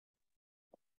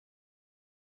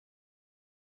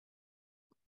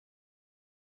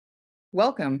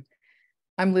Welcome.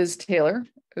 I'm Liz Taylor,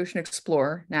 ocean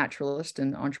explorer, naturalist,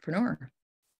 and entrepreneur.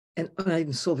 And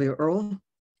I'm Sylvia Earle,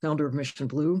 founder of Mission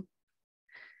Blue,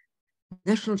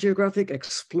 National Geographic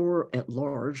Explorer at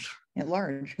large. At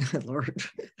large. At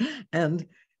large. And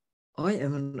I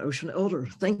am an ocean elder.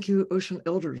 Thank you, ocean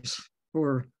elders,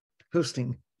 for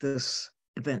hosting this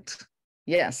event.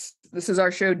 Yes, this is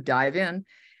our show, Dive In,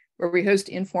 where we host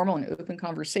informal and open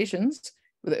conversations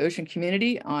with the ocean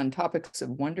community on topics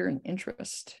of wonder and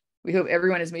interest. We hope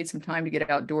everyone has made some time to get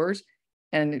outdoors,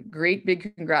 and great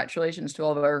big congratulations to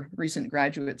all of our recent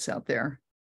graduates out there.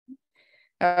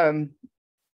 I'm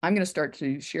going to start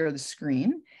to share the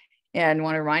screen and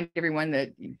want to remind everyone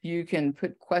that you can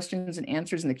put questions and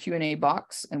answers in the Q&A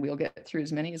box, and we'll get through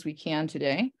as many as we can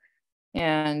today.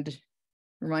 And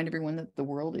remind everyone that the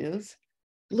world is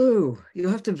blue. You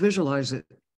have to visualize it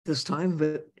this time,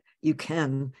 but you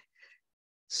can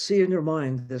see in your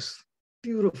mind this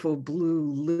beautiful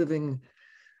blue living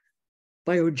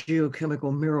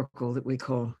biogeochemical miracle that we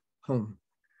call home.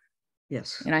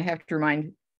 Yes. And I have to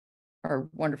remind our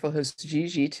wonderful host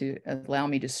Gigi to allow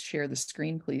me to share the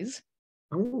screen, please.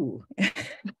 Oh.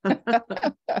 But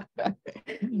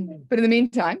in the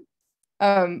meantime,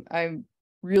 I'm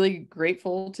really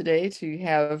grateful today to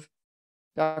have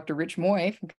Dr. Rich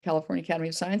Mooi from California Academy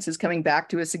of Sciences coming back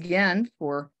to us again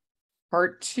for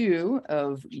part 2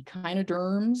 of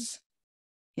Echinoderms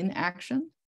in Action.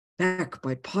 Back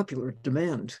by popular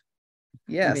demand.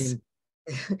 Yes.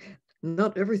 I mean,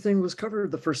 not everything was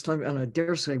covered the first time, and I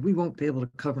dare say we won't be able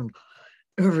to cover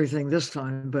everything this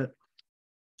time, but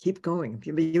keep going.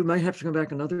 You might have to come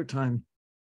back another time.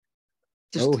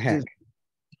 Oh, heck.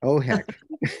 Oh, heck.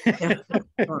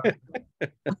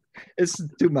 It's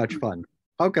too much fun.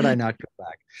 How could I not come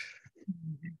back?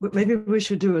 But maybe we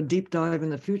should do a deep dive in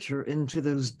the future into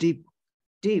those deep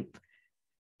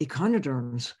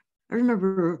echinoderms. I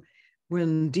remember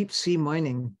when deep sea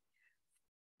mining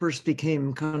first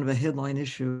became kind of a headline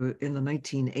issue in the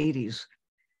 1980s,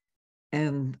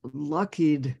 and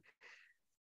Lockheed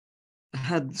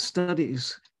had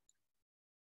studies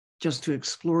just to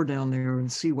explore down there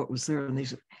and see what was there. And they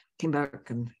came back,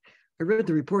 and I read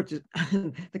the report,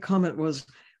 and the comment was,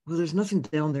 well, there's nothing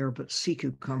down there but sea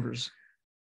cucumbers.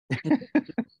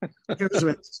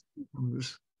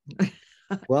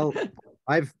 Well,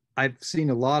 I've seen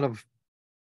a lot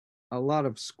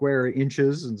of square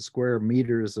inches and square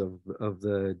meters of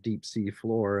the deep sea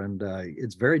floor, and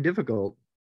it's very difficult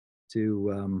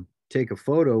to take a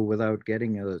photo without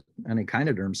getting an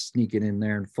echinoderm sneaking in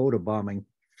there and photobombing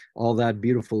all that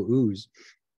beautiful ooze.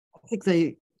 I think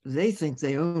they think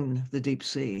they own the deep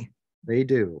sea. They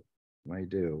do. I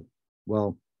do.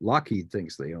 Well, Lockheed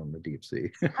thinks they own the deep sea.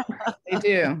 They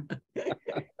do.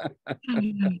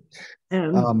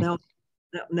 And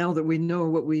now that we know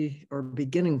what we are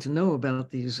beginning to know about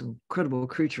these incredible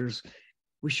creatures,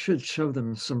 we should show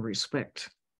them some respect,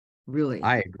 really.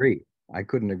 I agree. I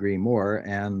couldn't agree more.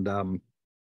 And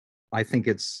I think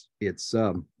it's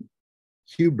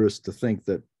hubris to think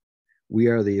that we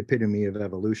are the epitome of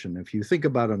evolution. If you think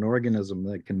about an organism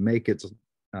that can make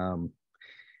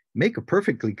a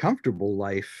perfectly comfortable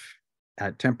life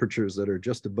at temperatures that are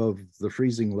just above the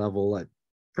freezing level, at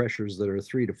pressures that are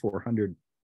 300 to 400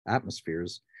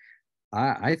 atmospheres,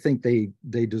 I think they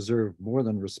deserve more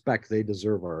than respect. They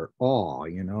deserve our awe.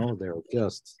 You know, they're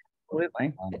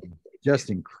just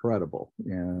incredible,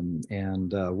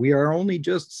 and we are only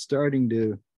just starting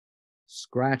to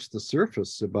scratch the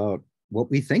surface about what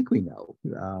we think we know.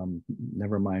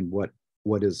 Never mind what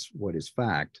is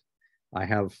fact.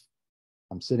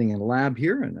 I'm sitting in a lab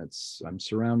here, and I'm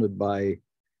surrounded by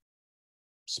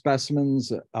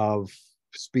specimens of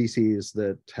species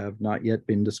that have not yet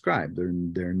been described. They're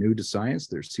new to science.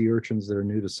 They're sea urchins that are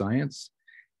new to science.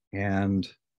 And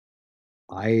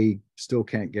I still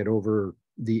can't get over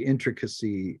the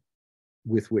intricacy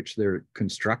with which they're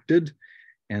constructed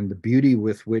and the beauty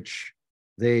with which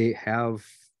they have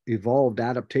evolved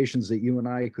adaptations that you and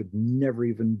I could never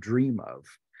even dream of.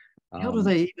 How do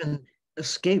they even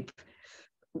escape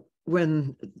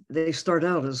when they start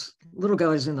out as little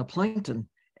guys in the plankton?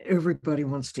 Everybody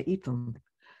wants to eat them.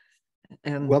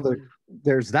 And well,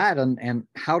 there's that, and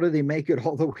how do they make it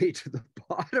all the way to the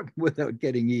bottom without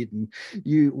getting eaten?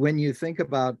 When you think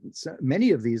about,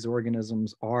 many of these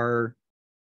organisms are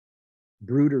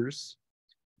brooders,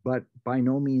 but by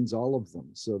no means all of them.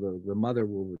 So the mother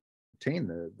will retain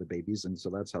the babies, and so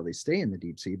that's how they stay in the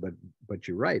deep sea. But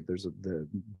you're right. There's the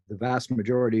vast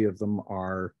majority of them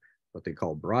are what they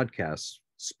call broadcast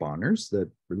spawners that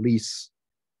release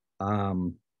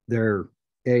their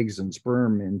eggs and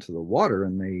sperm into the water,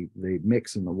 and they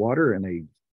mix in the water, and they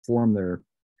form their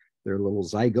they're little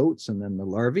zygotes and then the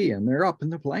larvae, and they're up in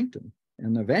the plankton.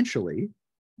 And eventually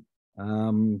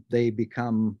they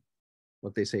become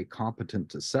what they say competent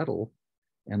to settle,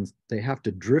 and they have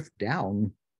to drift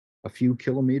down a few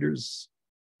kilometers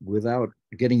without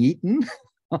getting eaten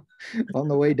on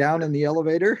the way down in the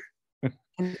elevator.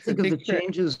 And think of the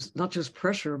changes, not just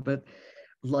pressure, but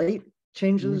light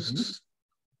changes,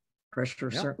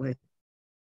 pressure certainly.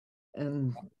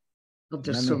 And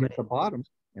just then they hit the bottom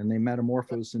and they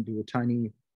metamorphose into a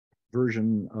tiny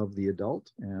version of the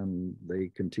adult, and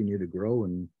they continue to grow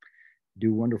and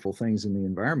do wonderful things in the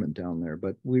environment down there.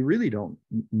 But we really don't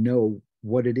know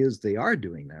what it is they are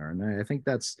doing there. And I think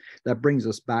that brings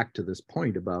us back to this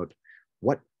point about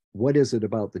what is it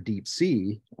about the deep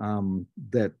sea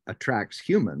that attracts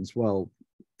humans? Well,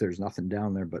 there's nothing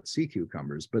down there but sea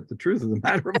cucumbers. But the truth of the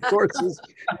matter, of course, is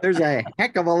there's a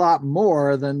heck of a lot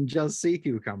more than just sea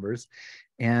cucumbers.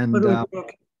 And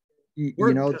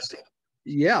you know,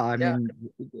 yeah, I mean,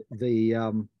 the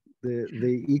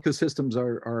ecosystems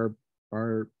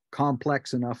are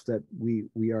complex enough that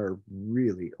we are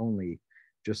really only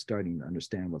just starting to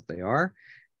understand what they are,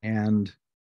 and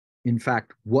in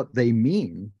fact what they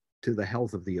mean to the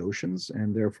health of the oceans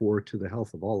and therefore to the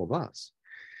health of all of us.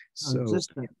 So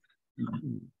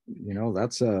you know,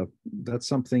 that's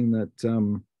something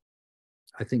that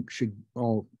I think should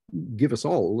all give us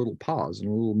all a little pause and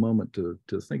a little moment to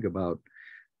think about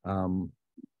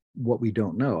what we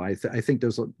don't know. I think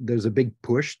there's a big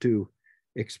push to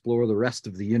explore the rest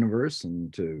of the universe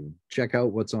and to check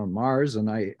out what's on Mars, and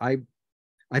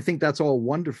I think that's all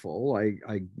wonderful.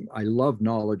 I love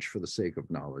knowledge for the sake of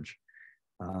knowledge,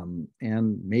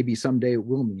 and maybe someday it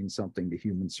will mean something to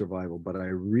human survival. But I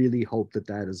really hope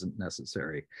that isn't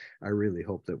necessary. I really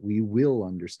hope that we will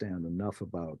understand enough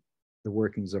about the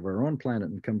workings of our own planet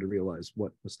and come to realize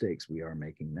what mistakes we are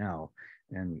making now,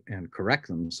 and correct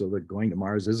them so that going to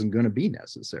Mars isn't going to be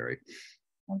necessary.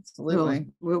 Absolutely.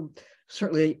 We'll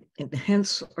certainly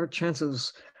enhance our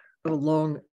chances of a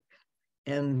long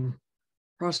and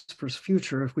prosperous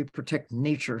future if we protect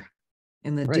nature.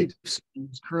 And the deep sea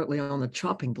is currently on the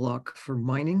chopping block for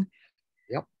mining.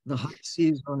 Yep. The high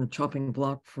seas are on the chopping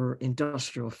block for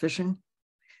industrial fishing.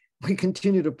 We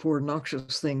continue to pour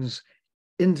noxious things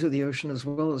into the ocean as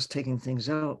well as taking things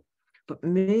out. But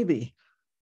maybe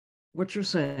what you're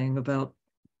saying about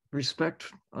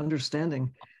respect,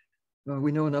 understanding,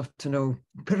 we know enough to know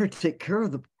better take care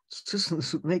of the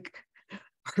systems that make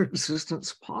our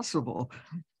existence possible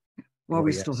while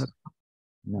we still have.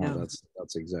 No,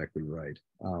 that's exactly right.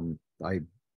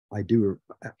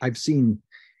 I've seen,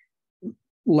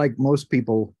 like most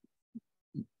people,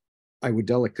 I would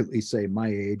delicately say my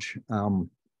age,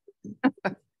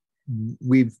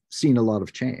 we've seen a lot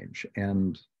of change,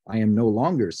 and I am no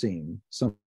longer seeing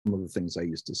some of the things I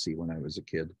used to see when I was a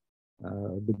kid.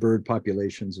 The bird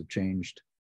populations have changed.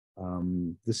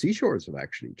 The seashores have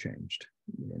actually changed.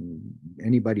 And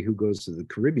anybody who goes to the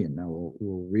Caribbean now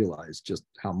will realize just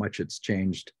how much it's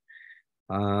changed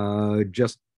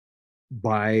just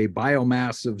by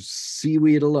biomass of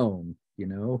seaweed alone. You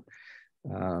know,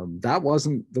 that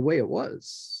wasn't the way it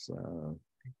was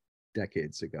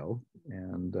decades ago.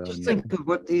 And just think of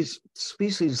what these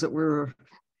species that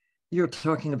you're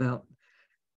talking about,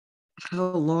 how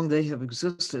long they have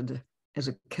existed as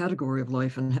a category of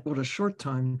life, and what a short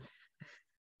time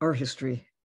our history.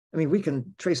 I mean, we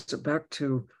can trace it back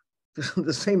to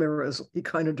the same era as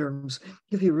echinoderms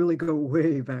if you really go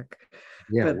way back.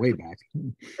 Yeah, but way back.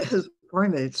 As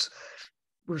primates,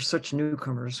 we're such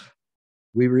newcomers.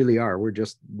 We really are.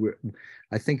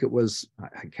 I think it was,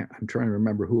 I'm trying to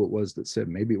remember who it was that said,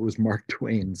 maybe it was Mark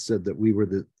Twain, said that we were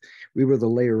the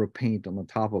layer of paint on the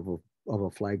top of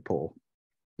a flagpole.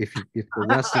 If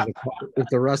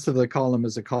the rest of the column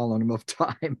is a column of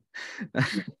time.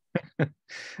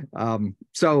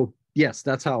 So yes,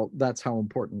 that's how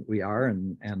important we are,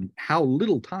 and how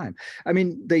little time. I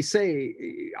mean, they say,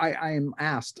 I am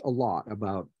asked a lot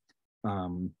about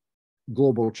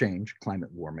global change,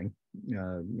 climate warming,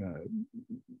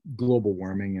 global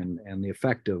warming, and the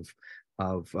effect of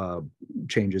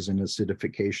changes in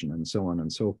acidification and so on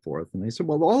and so forth. And they said,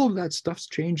 well, all of that stuff's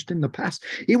changed in the past.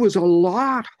 It was a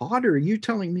lot hotter. You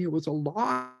telling me it was a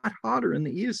lot hotter in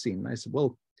the Eocene? And I said,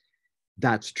 well,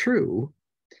 that's true.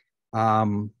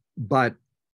 But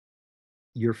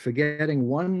you're forgetting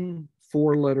one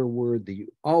 4-letter word that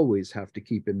you always have to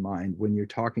keep in mind when you're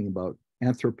talking about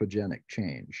anthropogenic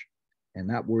change. And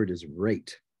that word is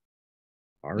rate.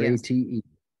 R-A-T-E.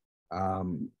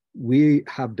 We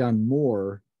have done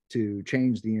more to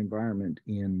change the environment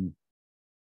in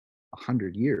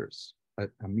 100 years, a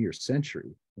mere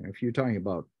century. You know, if you're talking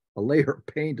about a layer of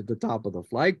paint at the top of the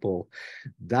flagpole,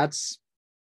 that's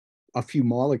a few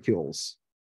molecules.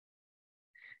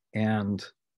 And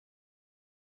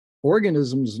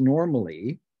organisms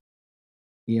normally,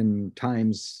 in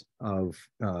times of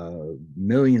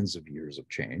millions of years of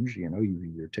change,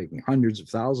 you're taking hundreds of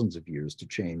thousands of years to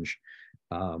change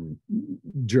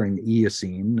during the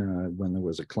Eocene, when there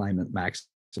was a climate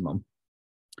maximum.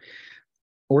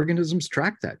 Organisms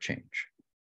track that change.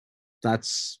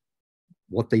 That's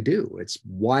what they do. It's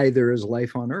why there is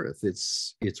life on Earth.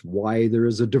 It's why there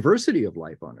is a diversity of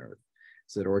life on Earth.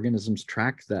 It's that organisms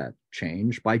track that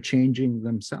change by changing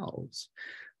themselves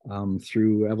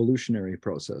through evolutionary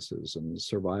processes and the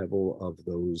survival of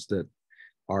those that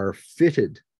are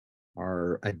fitted,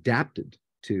 are adapted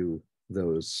to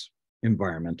those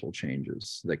environmental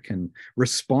changes, that can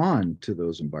respond to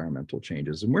those environmental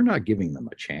changes. And we're not giving them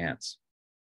a chance.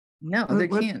 No, they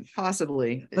can't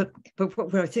possibly. But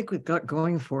what I think we've got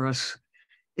going for us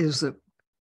is that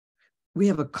we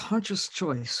have a conscious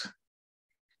choice,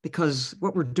 because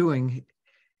what we're doing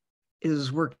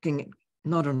is working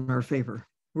not in our favor.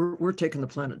 We're taking the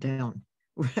planet down.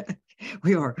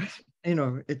 We are,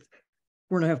 it's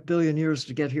 4.5 billion years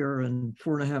to get here, and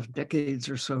 4.5 decades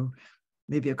or so,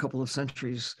 maybe a couple of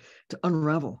centuries, to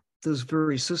unravel those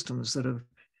very systems that have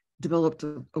developed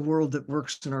a world that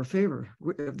works in our favor.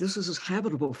 This is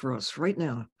habitable for us right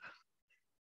now.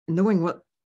 Knowing what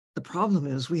the problem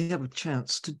is, we have a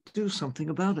chance to do something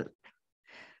about it.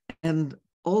 And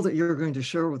all that you're going to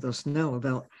share with us now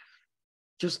about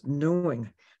just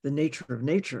knowing the nature of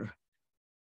nature,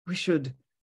 we should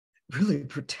really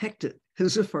protect it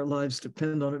as if our lives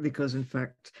depend on it, because in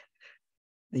fact,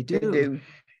 they do.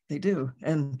 They do.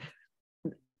 And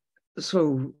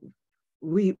so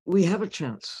we have a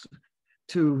chance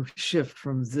to shift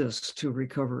from this to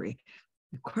recovery.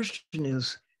 The question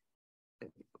is,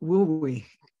 will we?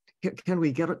 Can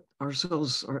we get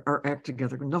ourselves, our act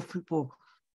together? Enough people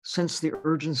sense the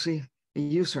urgency.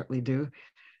 You certainly do.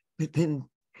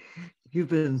 You've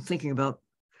been thinking about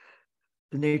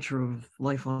the nature of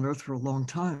life on Earth for a long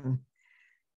time.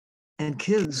 And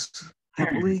kids,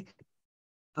 happily,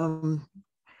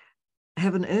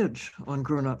 have an edge on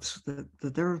grown-ups,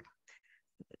 that they're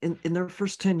in their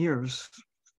first 10 years,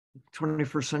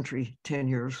 21st century 10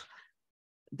 years,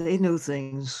 they know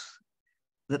things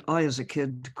that I as a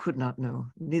kid could not know.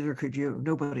 Neither could you.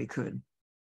 Nobody could.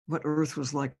 What Earth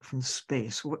was like from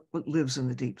space, what lives in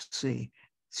the deep sea.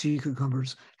 Sea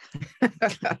cucumbers.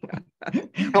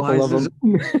 Couple of them.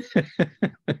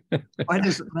 Why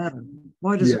does it matter?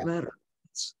 Why does it matter?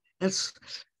 That's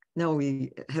now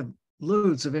we have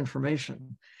loads of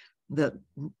information that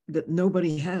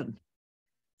nobody had.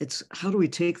 It's how do we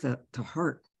take that to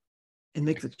heart and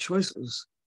make the choices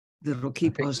that'll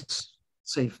keep us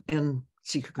safe, and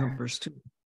sea cucumbers too.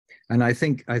 And I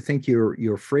think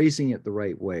you're phrasing it the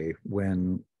right way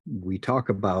when we talk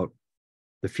about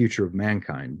the future of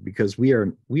mankind, because we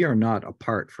are not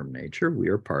apart from nature. We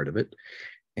are part of it.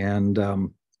 And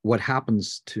what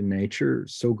happens to nature,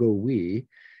 so go we.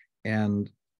 And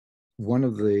one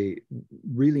of the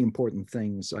really important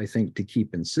things I think to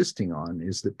keep insisting on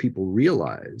is that people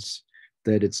realize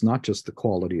that it's not just the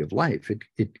quality of life.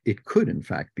 It could in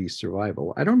fact be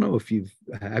survival. I don't know if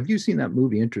have you seen that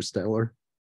movie Interstellar?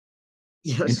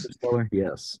 Yes. Interstellar,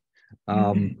 yes.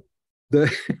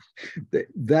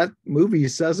 That movie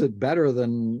says it better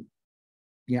than,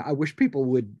 I wish people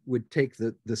would take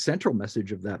the central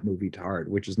message of that movie to heart,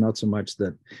 which is not so much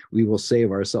that we will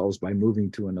save ourselves by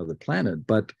moving to another planet,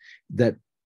 but that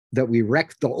we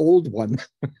wreck the old one.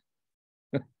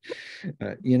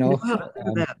 You know how to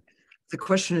do that. The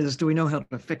question is, do we know how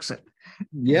to fix it?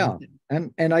 Yeah.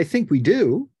 And I think we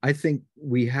do. I think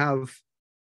we have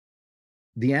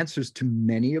the answers to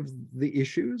many of the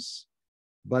issues,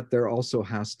 but there also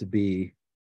has to be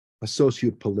a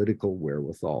socio-political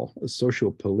wherewithal, a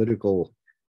socio-political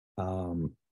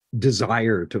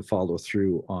desire to follow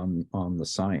through on the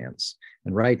science.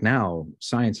 And right now,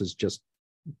 science is just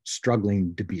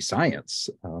struggling to be science.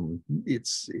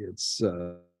 It's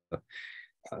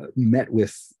met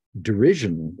with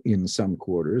derision in some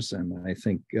quarters, and I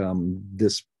think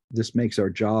this makes our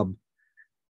job.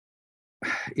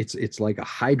 It's like a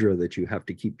hydra that you have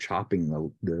to keep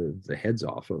chopping the heads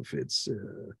off of.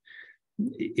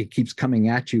 It keeps coming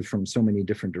at you from so many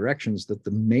different directions that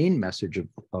the main message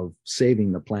of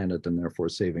saving the planet, and therefore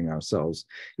saving ourselves,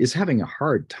 is having a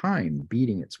hard time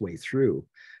beating its way through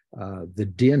the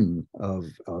din of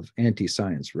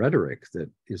anti-science rhetoric that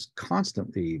is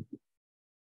constantly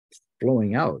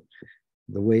flowing out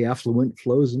the way effluent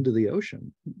flows into the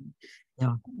ocean.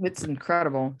 Yeah. It's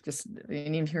incredible. Just,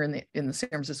 and even here in the San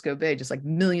Francisco Bay, just like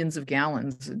millions of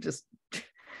gallons, and just,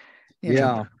 you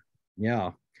know,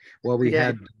 Yeah. Well, we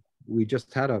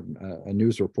just had a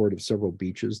news report of several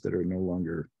beaches that are no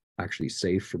longer actually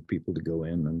safe for people to go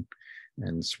in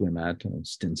and swim at,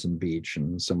 Stinson Beach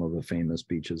and some of the famous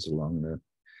beaches along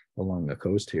the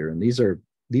coast here. And these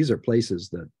are places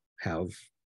that have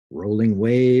rolling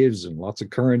waves and lots of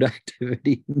current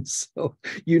activity, and so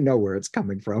you know where it's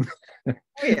coming from.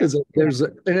 There's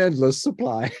an endless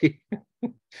supply.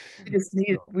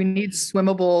 we need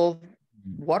swimmable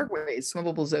waterways,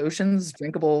 swimmable oceans,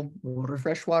 drinkable water,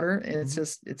 fresh water. It's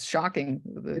just, it's shocking.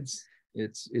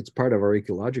 It's part of our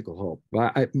ecological health.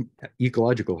 But I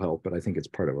think it's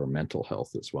part of our mental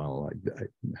health as well.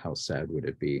 How sad would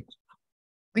it be?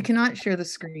 We cannot share the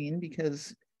screen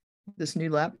because this new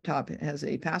laptop has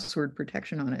a password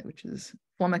protection on it, which is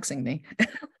flummoxing me.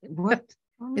 What?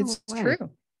 Oh, it's true.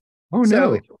 Oh,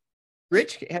 no. So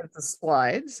Rich has the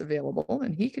slides available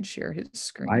and he could share his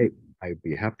screen. I'd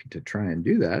be happy to try and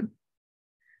do that.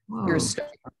 Here's Star.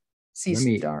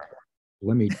 Star.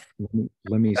 Let me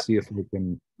see if we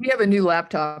can. We have a new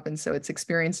laptop, and so it's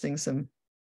experiencing some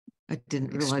I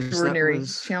didn't realize extraordinary that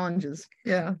was challenges.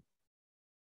 Yeah.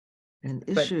 An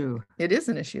issue. But it is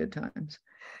an issue at times.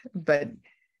 But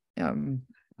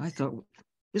I thought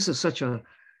this is such a,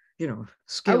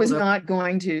 I was not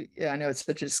going to, I know it's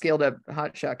such a scaled up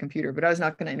hotshot computer, but I was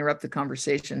not going to interrupt the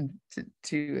conversation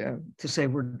to say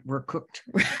we're cooked.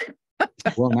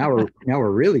 Well, now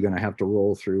we're really going to have to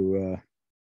roll through.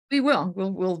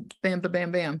 We'll bam,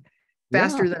 bam, bam,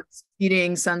 faster than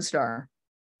speeding Sunstar.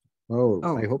 Oh,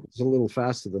 I hope it's a little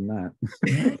faster than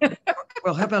that.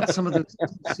 Well, how about some of the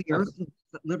sea urchins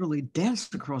that literally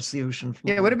danced across the ocean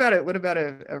floor? Yeah. What about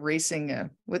a racing?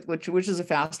 Which is a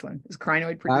fast one? Is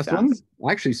crinoid pretty fast? One?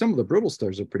 Actually, some of the brittle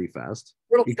stars are pretty fast.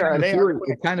 Brittle star,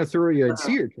 kind of throw you at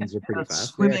sea urchins are pretty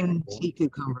fast. Swimming sea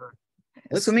cucumber.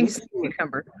 Swimming sea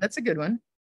cucumber. That's a good one.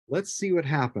 Let's see what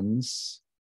happens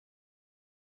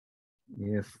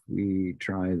if we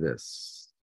try this.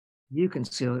 You can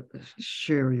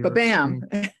share your. Bam!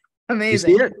 Amazing.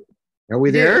 You see it? Are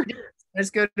we there? Let's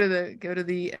go to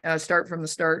the start from the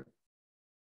start.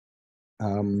 I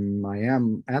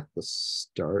am at the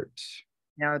start.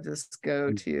 Now just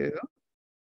go to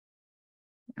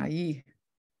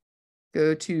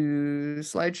go to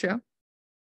slideshow.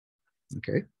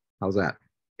 Okay. How's that?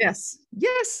 Yes.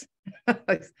 All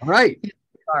right.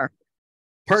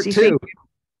 Part 2.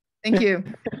 Thank you.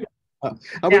 How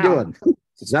we doing?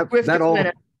 Is that all?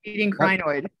 Eating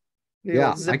crinoid.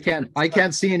 Yeah, I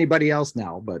can't see anybody else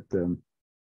now, but oh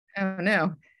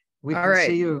no. We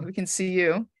can see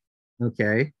you.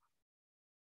 Okay.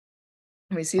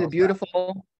 We see the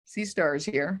beautiful sea stars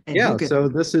here. Yeah, so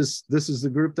this is the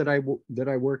group that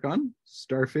I work on: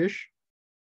 starfish,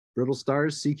 brittle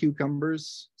stars, sea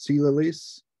cucumbers, sea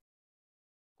lilies.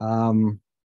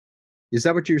 Is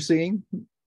that what you're seeing?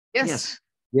 Yes.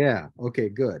 Yeah. Okay,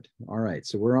 good. All right.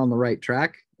 So we're on the right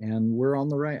track and we're on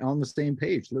the same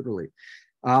page, literally.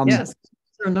 Yes. Is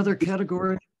there another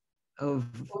category of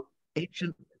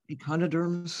ancient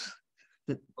echinoderms?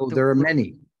 There are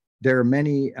many. There are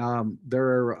many. There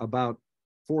are about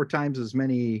 4 times as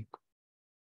many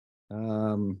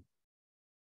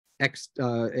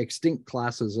extinct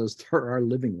classes as there are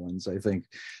living ones, I think,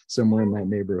 somewhere in that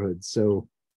neighborhood. So,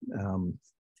 and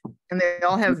they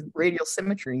all have radial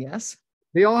symmetry, yes?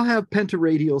 They all have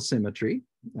pentaradial symmetry,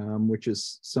 which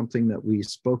is something that we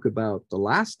spoke about the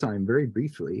last time very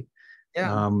briefly.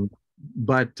 Yeah.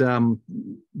 But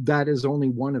that is only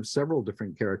one of several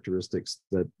different characteristics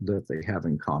that they have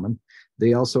in common.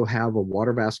 They also have a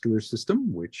water vascular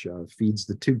system, which feeds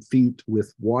the tube feet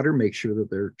with water, makes sure that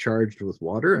they're charged with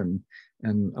water,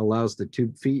 and allows the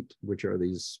tube feet, which are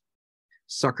these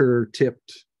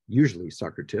sucker-tipped, usually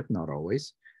sucker-tipped, not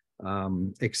always,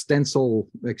 extensile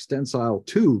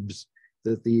tubes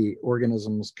that the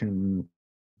organisms can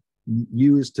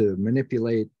use to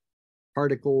manipulate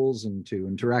particles and to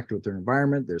interact with their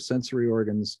environment, their sensory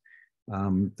organs.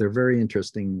 They're very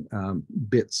interesting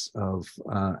bits of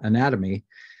anatomy.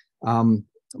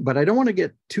 But I don't want to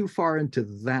get too far into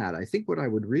that. I think what I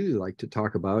would really like to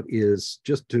talk about is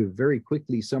just to very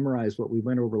quickly summarize what we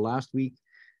went over last week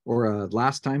or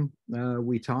last time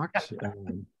we talked.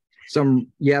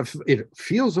 It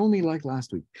feels only like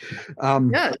last week.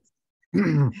 Yes.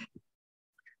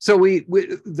 So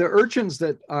the urchins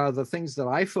that are the things that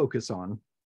I focus on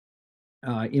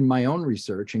in my own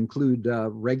research include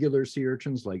regular sea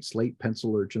urchins like slate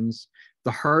pencil urchins,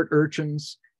 the heart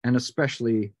urchins, and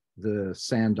especially the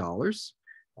sand dollars,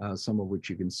 some of which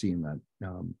you can see in that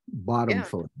bottom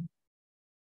photo.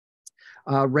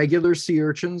 Regular sea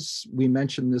urchins, we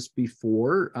mentioned this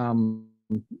before.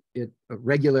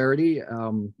 Regularity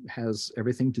has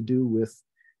everything to do with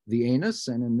the anus,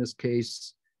 and in this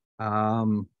case,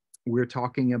 we're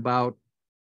talking about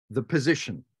the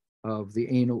position of the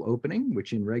anal opening,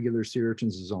 which in regular sea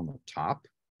urchins is on the top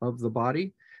of the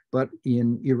body, but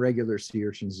in irregular sea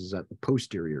urchins is at the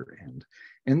posterior end.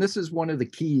 And this is one of the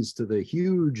keys to the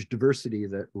huge diversity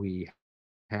that we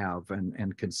have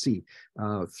and can see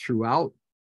throughout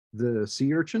the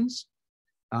sea urchins,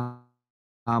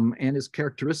 and is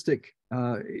characteristic,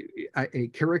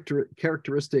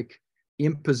 characteristic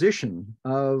imposition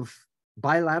of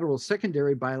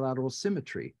secondary bilateral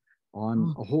symmetry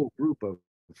on a whole group of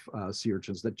sea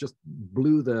urchins that just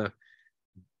blew the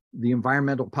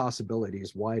environmental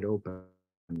possibilities wide open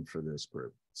for this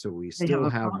group. So we still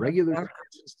have regular sea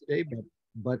urchins today,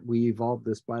 but we evolved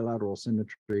this bilateral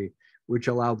symmetry, which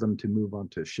allowed them to move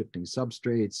onto shifting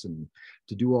substrates and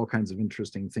to do all kinds of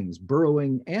interesting things,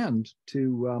 burrowing, and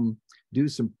to do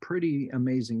some pretty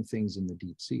amazing things in the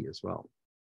deep sea as well.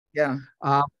 Yeah.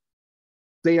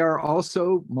 They are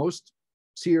also, most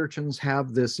sea urchins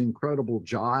have this incredible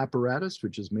jaw apparatus,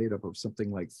 which is made up of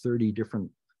something like 30 different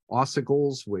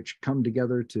ossicles, which come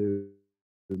together to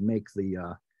make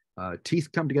the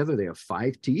teeth come together. They have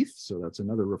 5 teeth, so that's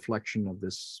another reflection of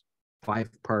this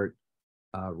 5-part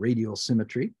radial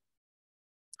symmetry.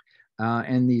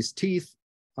 And these teeth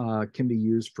can be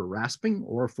used for rasping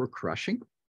or for crushing,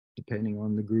 depending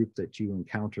on the group that you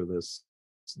encounter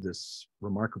this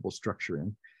remarkable structure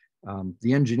in.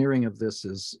 The engineering of this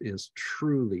is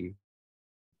truly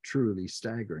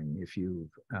staggering. If you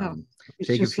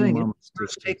take a few moments to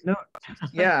take note.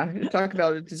 Yeah, talk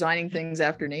about designing things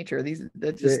after nature.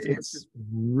 It's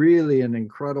really an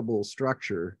incredible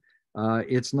structure.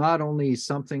 It's not only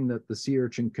something that the sea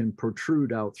urchin can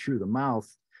protrude out through the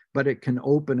mouth, but it can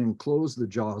open and close the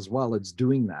jaws while it's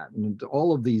doing that. And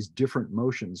all of these different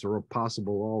motions are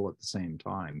possible all at the same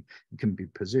time. It can be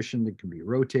positioned, it can be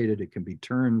rotated, it can be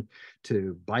turned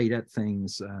to bite at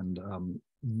things. And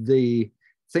the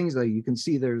things that you can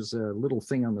see, there's a little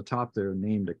thing on the top there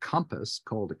named a compass,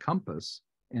 called a compass,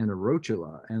 and a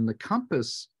rotula. And the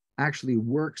compass actually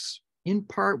works in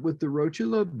part with the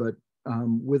rotula, but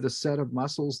with a set of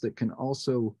muscles that can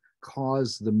also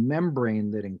cause the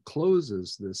membrane that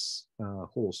encloses this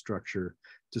whole structure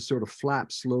to sort of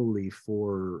flap slowly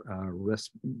for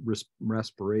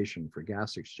respiration, for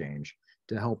gas exchange,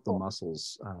 to help the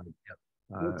muscles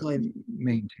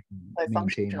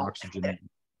maintain oxygen.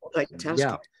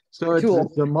 Yeah, so it's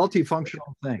a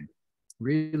multifunctional thing.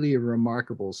 Really a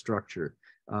remarkable structure.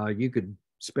 You could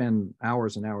spend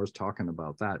hours and hours talking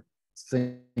about that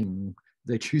thing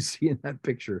that you see in that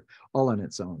picture all on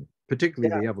its own,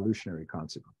 particularly the evolutionary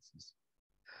consequences.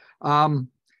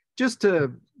 Just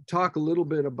to talk a little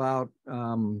bit about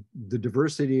the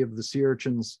diversity of the sea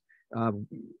urchins.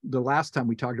 The last time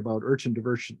we talked about urchin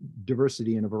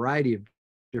diversity in a variety of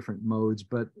different modes,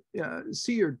 but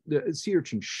sea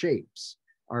urchin shapes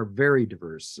are very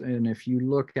diverse. And if you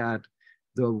look at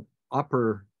the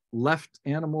upper left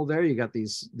animal there, you got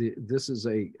this is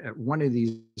one of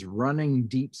these running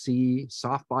deep sea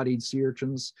soft-bodied sea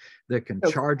urchins that can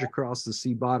charge across the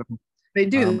sea bottom. They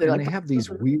do. And they have these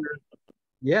weird,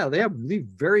 they have these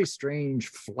very strange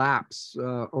flaps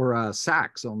or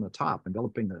sacs on the top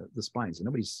enveloping the spines, and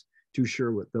nobody's too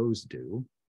sure what those do.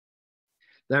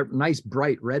 That nice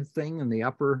bright red thing in the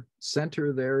upper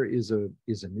center there is a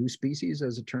new species,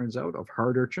 as it turns out, of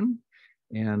hard urchin.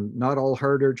 And not all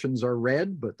hard urchins are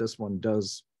red, but this one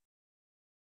does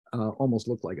almost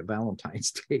look like a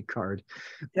Valentine's Day card.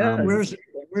 Yeah, where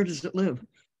does it live?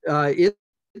 It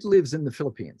lives in the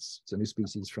Philippines. It's a new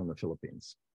species from the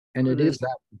Philippines. And it is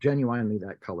genuinely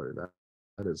that color.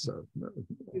 That is a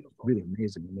really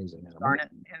amazing animal. Darn it.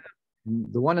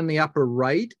 The one in the upper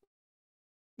right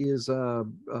is a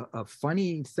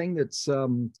funny thing that's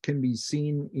can be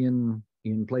seen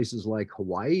in places like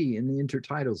Hawaii in the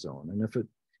intertidal zone. And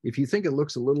if you think it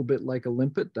looks a little bit like a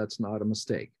limpet, that's not a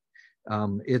mistake.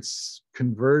 It's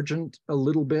convergent a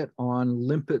little bit on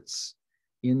limpets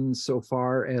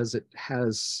insofar as it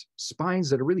has spines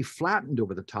that are really flattened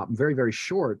over the top and very, very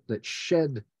short, that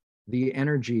shed the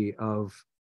energy of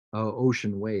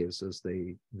ocean waves as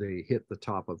they hit the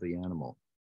top of the animal.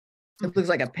 It looks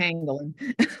like a pangolin.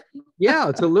 Yeah,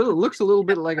 it looks a little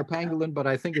bit like a pangolin, but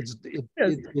I think it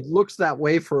looks that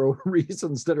way for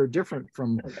reasons that are different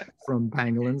from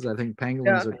pangolins. I think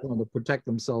pangolins are trying to protect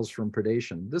themselves from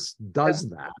predation. This does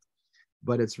that,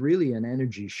 but it's really an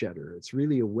energy shedder. It's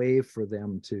really a way for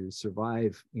them to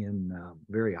survive in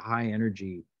very high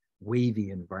energy, wavy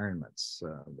environments,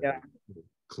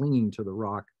 clinging to the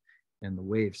rock and the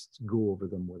waves go over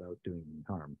them without doing any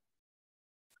harm.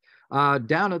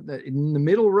 Down in the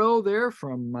middle row there,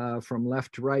 from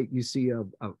left to right, you see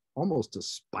almost a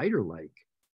spider-like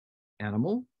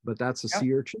animal, but that's a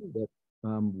sea urchin that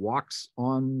walks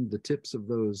on the tips of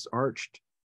those arched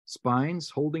spines,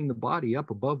 holding the body up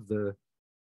above the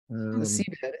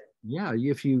seabed. Yeah,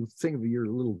 if you think of your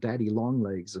little daddy long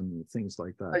legs and things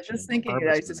like that. I was just thinking it.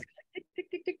 I was just tick,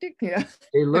 tick, tick, tick, tick. Yeah.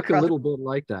 They look a little bit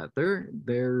like that.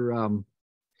 They're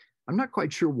I'm not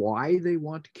quite sure why they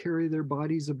want to carry their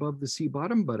bodies above the sea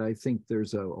bottom, but I think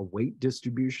there's a weight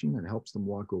distribution that helps them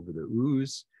walk over the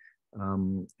ooze.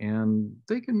 And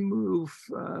they can move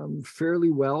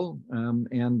fairly well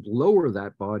and lower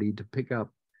that body to pick up,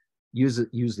 use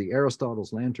the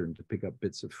Aristotle's lantern to pick up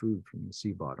bits of food from the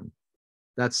sea bottom.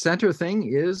 That center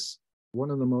thing is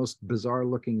one of the most bizarre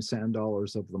looking sand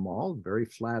dollars of them all, very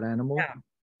flat animal. Yeah.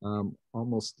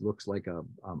 Almost looks like a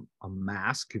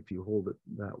mask if you hold it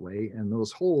that way. And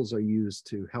those holes are used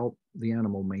to help the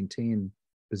animal maintain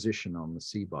position on the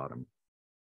sea bottom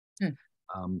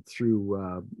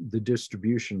through the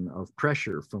distribution of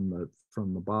pressure from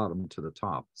the bottom to the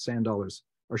top. Sand dollars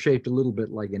are shaped a little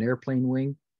bit like an airplane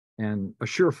wing, and a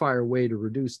surefire way to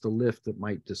reduce the lift that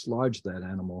might dislodge that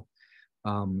animal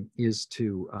is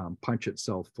to punch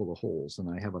itself full of holes. And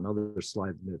I have another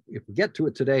slide that, if we get to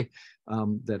it today,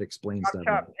 that explains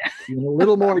that in a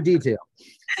little more detail.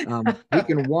 We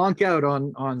can wonk out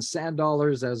on sand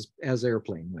dollars as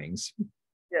airplane wings.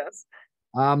 Yes.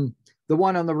 The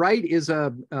one on the right is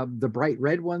the bright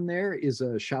red one there is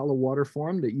a shallow water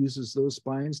form that uses those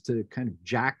spines to kind of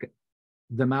jack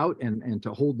them out and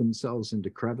to hold themselves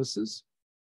into crevices.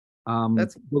 The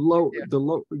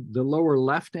lower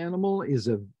left animal is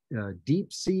a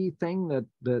deep sea thing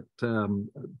that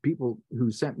people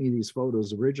who sent me these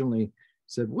photos originally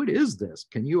said, "What is this?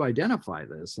 Can you identify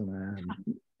this?"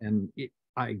 And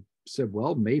I said,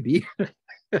 "Well, maybe,"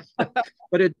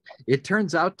 but it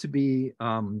turns out to be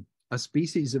a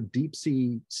species of deep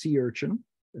sea urchin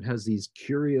that has these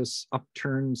curious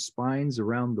upturned spines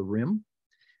around the rim.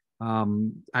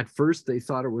 At first, they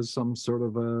thought it was some sort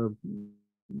of a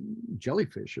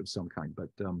jellyfish of some kind, but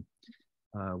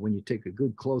when you take a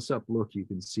good close-up look, you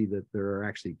can see that there are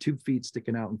actually 2 feet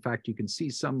sticking out. In fact, you can see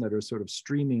some that are sort of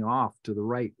streaming off to the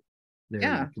right there.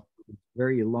 Yeah.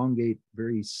 Very elongate,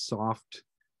 very soft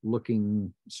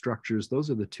looking structures. Those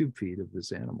are the 2 feet of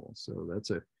this animal. So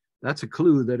that's a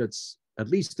clue that it's at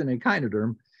least an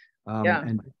echinoderm.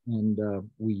 And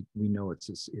we know it's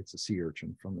a sea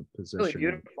urchin from the position. Really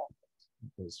beautiful.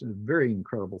 It's a very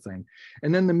incredible thing.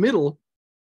 And then the middle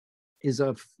is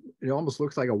it almost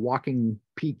looks like a walking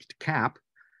peaked cap,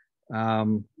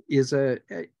 is a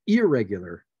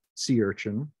irregular sea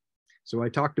urchin. So I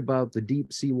talked about the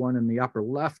deep sea one in the upper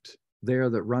left there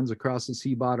that runs across the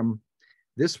sea bottom.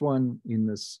 This one in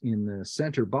the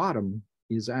center bottom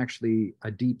is actually a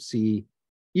deep sea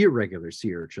irregular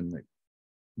sea urchin that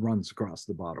runs across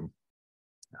the bottom,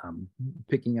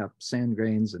 picking up sand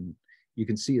grains, and you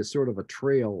can see a sort of a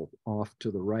trail off to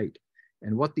the right.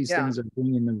 And what these things are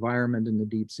doing in the environment in the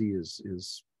deep sea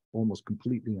is almost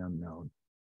completely unknown.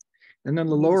 And then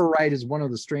the lower right is one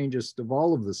of the strangest of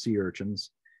all of the sea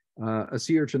urchins, a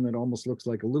sea urchin that almost looks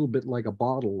like a little bit like a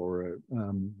bottle, or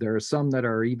there are some that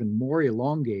are even more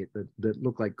elongate that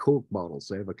look like Coke bottles.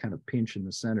 They have a kind of pinch in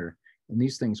the center. And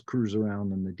these things cruise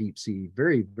around in the deep sea,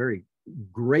 very, very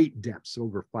great depths,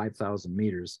 over 5,000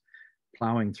 meters,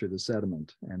 plowing through the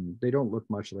sediment. And they don't look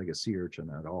much like a sea urchin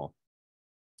at all.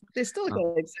 They still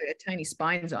look like tiny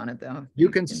spines on it, though. You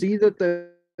can see that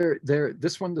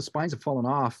this one, the spines have fallen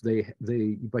off.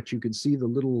 But you can see the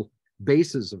little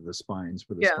bases of the spines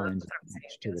where the spines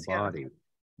attach to the body.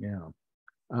 Yeah.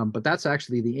 But that's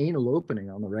actually the anal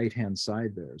opening on the right-hand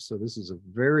side there. So this is a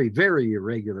very, very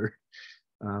irregular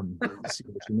sea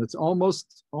urchin that's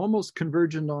almost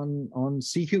convergent on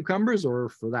sea cucumbers, or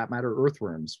for that matter,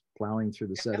 earthworms, plowing through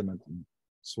the sediment and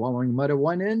swallowing mud at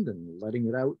one end and letting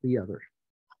it out the other.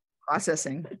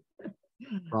 Processing,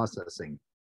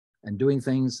 and doing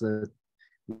things that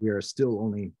we are still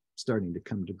only starting to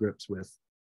come to grips with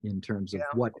in terms of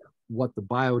what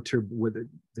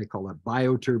the they call it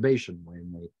bioturbation,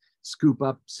 when they scoop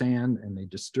up sand and they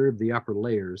disturb the upper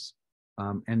layers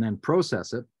and then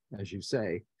process it, as you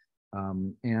say,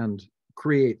 and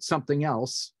create something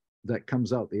else that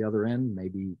comes out the other end,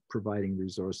 maybe providing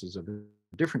resources of a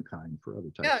different kind for other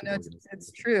types of organisms.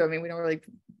 It's true. I mean, we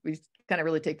kind of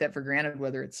really take that for granted,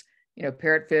 whether it's,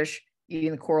 parrotfish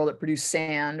eating the coral that produce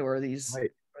sand, or these or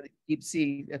the deep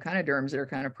sea echinoderms that are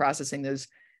kind of processing those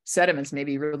sediments,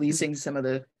 maybe releasing some of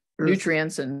the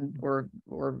nutrients or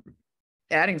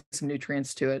adding some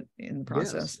nutrients to it in the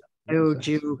process.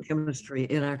 Biogeochemistry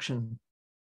in action.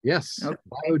 Yes, Okay.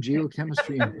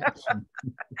 biogeochemistry in action.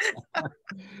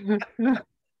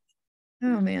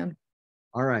 Oh man.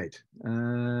 All right.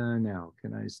 Now,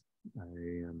 can I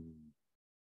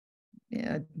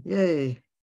Yeah. Yay.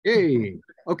 Yay.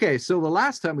 Okay, so the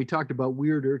last time we talked about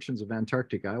weird urchins of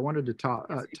Antarctica, I wanted to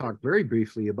talk very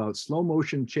briefly about slow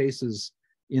motion chases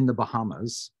in the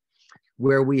Bahamas,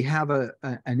 where we have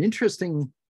an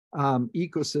interesting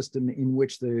ecosystem in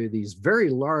which there are these very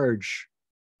large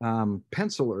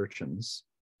pencil urchins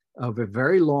of a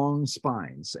very long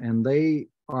spines, and they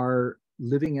are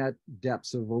living at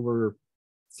depths of over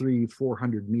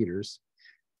 300-400 meters,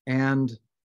 and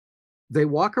they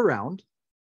walk around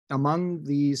among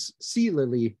these sea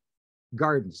lily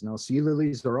gardens. Now, sea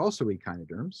lilies are also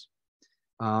echinoderms,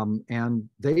 and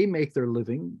they make their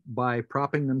living by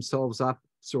propping themselves up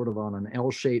sort of on an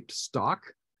L-shaped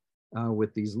stalk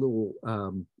with these little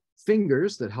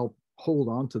fingers that help hold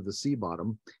onto the sea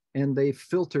bottom, and they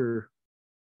filter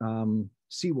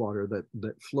seawater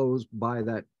that flows by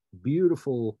that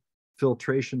beautiful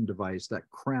filtration device, that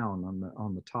crown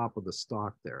on the top of the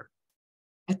stalk there.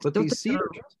 But Don't these sea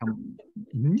urchins,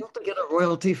 don't they get a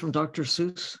royalty from Dr.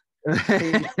 Seuss?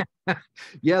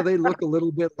 yeah, they look a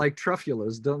little bit like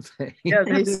truffulas, don't they? Yeah,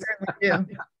 they certainly do.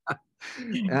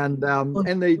 And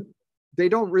they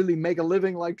don't really make a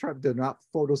living like truffles. They're not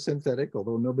photosynthetic,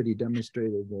 although nobody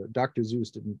demonstrated. Dr.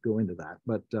 Seuss didn't go into that,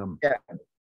 but yeah.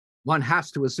 One has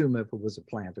to assume if it was a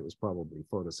plant, it was probably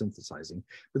photosynthesizing.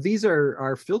 But these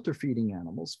are filter feeding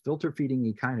animals, filter feeding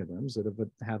echinoderms that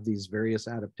have these various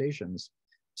adaptations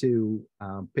to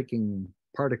picking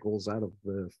particles out of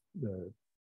the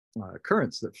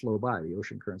currents that flow by, the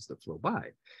ocean currents that flow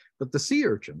by. But the sea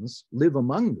urchins live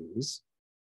among these.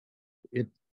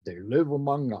 They live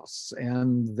among us,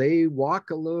 and they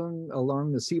walk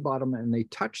along the sea bottom, and they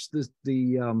touch the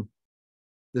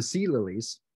sea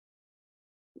lilies.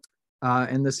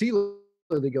 And the sea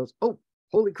lily goes, oh,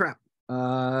 holy crap,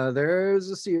 there's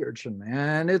a sea urchin,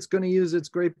 and it's going to use its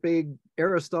great big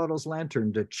Aristotle's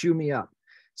lantern to chew me up.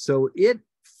 So it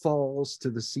falls to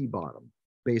the sea bottom,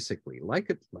 basically, like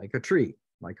a tree,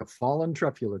 like a fallen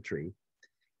truffula tree,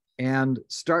 and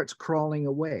starts crawling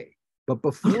away. But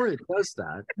before it does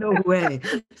that, no way,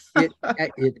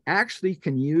 it actually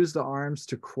can use the arms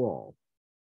to crawl.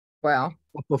 Wow.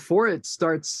 But before it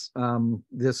starts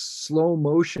this slow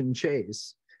motion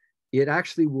chase, it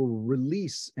actually will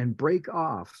release and break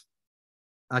off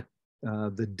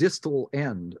the distal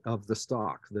end of the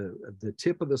stalk, the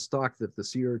tip of the stalk that the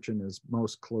sea urchin is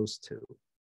most close to.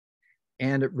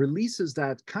 And it releases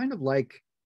that kind of like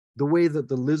the way that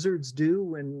the lizards do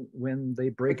when they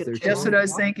break their tail. That's what I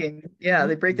was thinking. Yeah,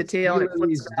 they break the tail and it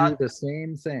flips do the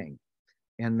same thing.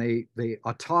 And they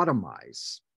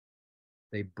autotomize.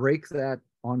 They break that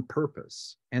on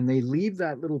purpose, and they leave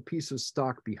that little piece of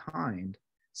stalk behind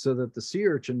so that the sea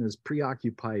urchin is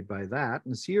preoccupied by that.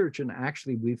 And the sea urchin,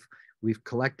 actually, we've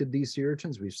collected these sea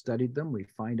urchins, we've studied them, we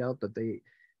find out that they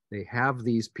have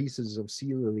these pieces of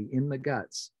sea lily in the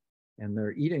guts, and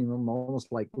they're eating them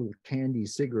almost like little candy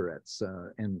cigarettes,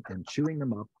 and chewing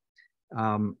them up,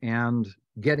 and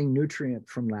getting nutrient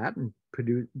from that, and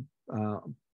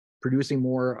producing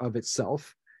more of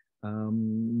itself,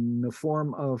 in the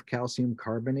form of calcium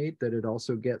carbonate that it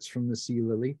also gets from the sea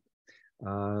lily.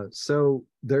 So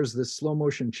there's this slow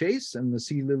motion chase, and the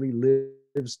sea lily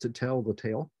lives to tell the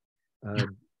tale,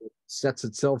 sets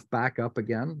itself back up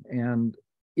again, and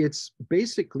it's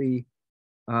basically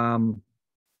found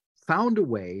a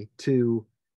way to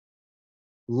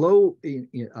a low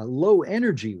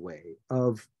energy way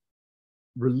of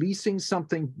releasing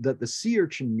something that the sea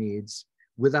urchin needs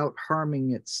without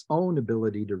harming its own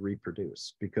ability to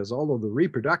reproduce, because all of the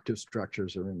reproductive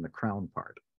structures are in the crown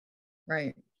part.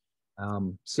 Right.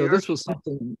 So this was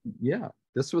something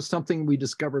we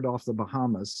discovered off the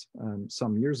Bahamas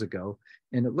some years ago,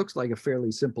 and it looks like a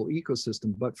fairly simple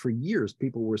ecosystem, but for years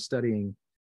people were studying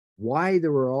why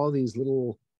there were all these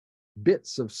little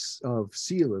bits of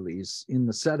sea lilies in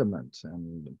the sediment,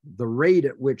 and the rate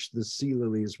at which the sea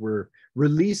lilies were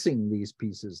releasing these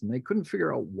pieces, and they couldn't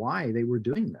figure out why they were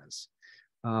doing this.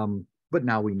 But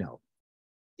now we know.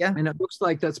 Yeah. And it looks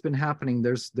like that's been happening.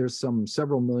 There's some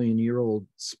several million-year-old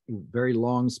very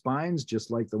long spines,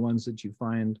 just like the ones that you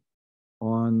find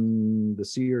on the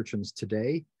sea urchins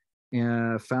today,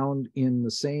 found in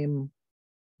the same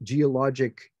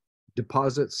geologic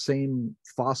deposits, same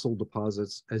fossil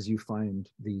deposits as you find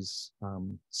these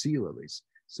sea lilies.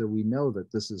 So we know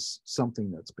that this is something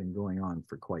that's been going on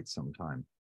for quite some time.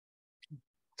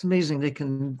 It's amazing they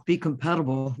can be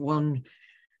compatible, one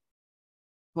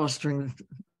fostering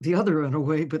the other in a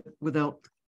way, but without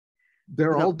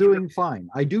They're all doing fine.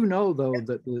 I do know, though,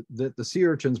 that the sea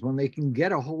urchins, when they can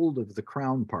get a hold of the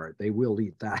crown part, they will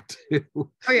eat that too. Oh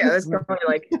yeah, that's probably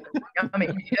like yummy,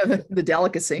 the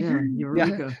delicacy. Yeah,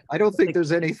 eureka. Yeah, I don't think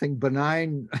there's anything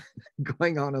benign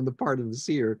going on the part of the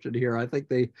sea urchin here. I think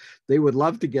they would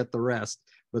love to get the rest,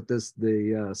 but the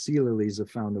sea lilies have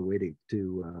found a way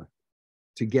to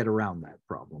get around that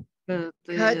problem.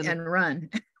 Cut and run.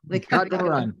 They Cut and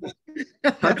run.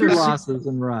 Cut your losses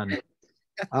and run.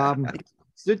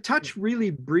 To touch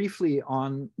really briefly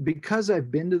on, because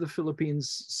I've been to the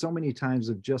Philippines so many times,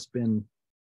 I've just been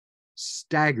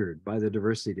staggered by the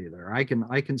diversity there. I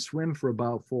can swim for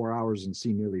about 4 hours and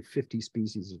see nearly 50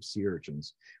 species of sea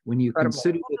urchins. When you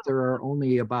consider that there are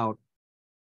only about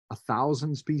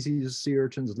 1,000 species of sea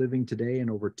urchins living today, and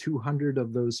over 200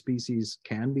 of those species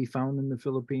can be found in the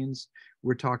Philippines,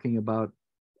 we're talking about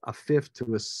a fifth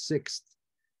to a sixth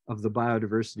of the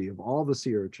biodiversity of all the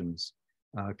sea urchins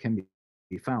can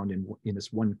be found in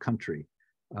this one country.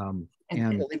 And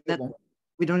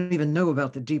we don't even know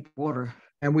about the deep water.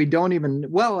 And we don't even,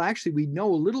 well, actually, we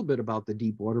know a little bit about the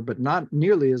deep water, but not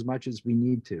nearly as much as we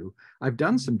need to. I've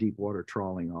done some deep water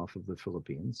trawling off of the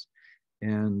Philippines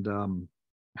and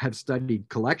have studied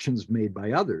collections made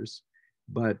by others,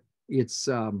 but it's...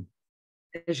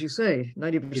 as you say,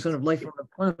 90% of life on the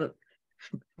planet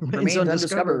remains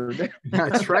undiscovered.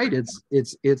 That's right.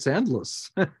 It's endless,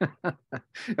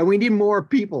 and we need more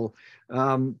people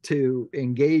to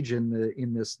engage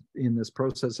in this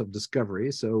process of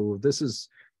discovery. So this is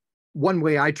one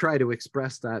way I try to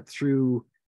express that through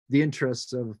the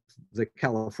interests of the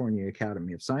California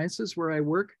Academy of Sciences, where I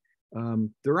work.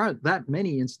 There aren't that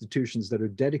many institutions that are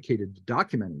dedicated to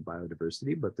documenting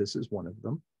biodiversity, but this is one of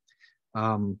them.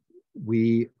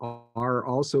 We are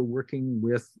also working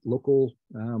with local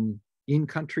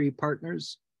in-country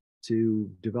partners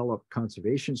to develop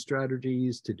conservation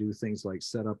strategies, to do things like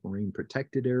set up marine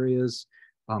protected areas,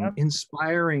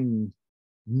 inspiring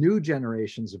new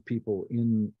generations of people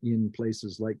in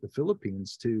places like the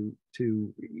Philippines to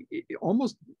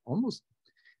almost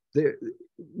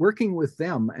working with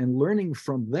them and learning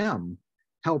from them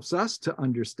helps us to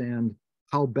understand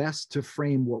how best to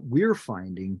frame what we're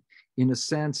finding, in a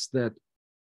sense that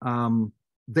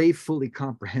they fully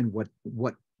comprehend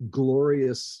what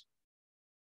glorious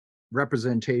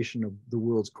representation of the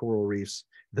world's coral reefs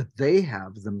that they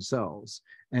have themselves.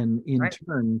 And in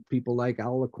turn, people like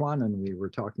Al Laquanan, we were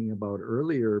talking about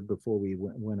earlier before we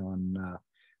went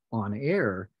on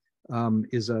air,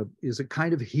 is a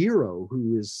kind of hero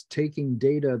who is taking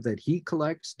data that he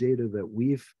collects, data that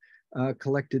we've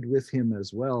collected with him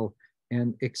as well,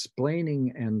 and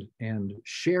explaining and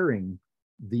sharing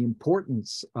the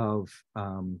importance of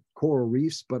coral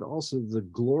reefs, but also the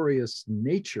glorious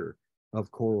nature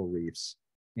of coral reefs.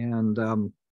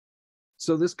 And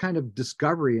so this kind of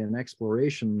discovery and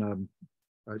exploration,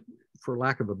 for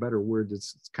lack of a better word,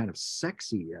 it's kind of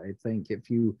sexy, I think, if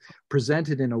you present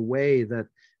it in a way that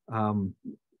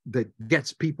that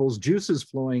gets people's juices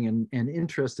flowing and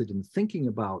interested in thinking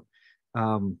about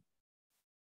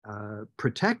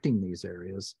protecting these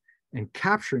areas and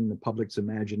capturing the public's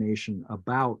imagination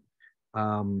about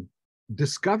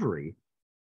discovery.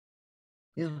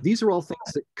 Yeah. These are all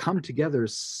things that come together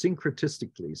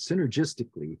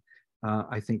synergistically,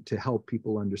 I think, to help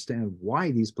people understand why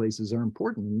these places are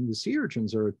important. And the sea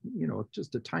urchins are,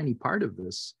 just a tiny part of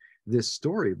this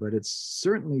story, but it's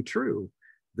certainly true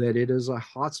that it is a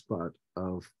hotspot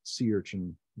of sea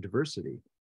urchin diversity.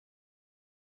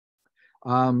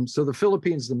 So the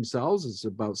Philippines themselves is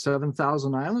about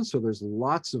 7,000 islands. So there's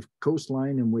lots of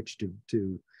coastline in which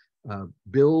to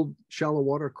build shallow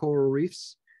water coral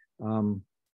reefs.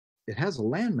 It has a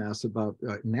landmass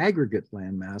an aggregate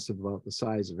landmass of about the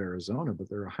size of Arizona, but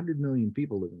there are 100 million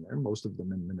people living there, most of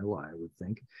them in Manila, I would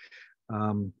think.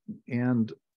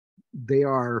 And they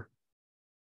are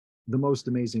the most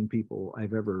amazing people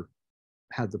I've ever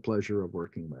had the pleasure of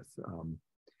working with.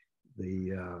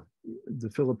 The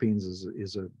Philippines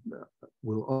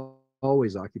will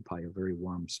always occupy a very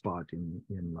warm spot in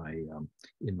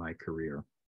my career.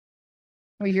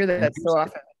 We hear that so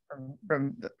often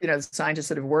from scientists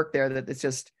that have worked there, that it's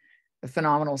just a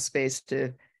phenomenal space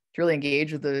to really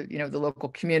engage with the the local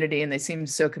community, and they seem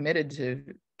so committed to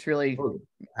really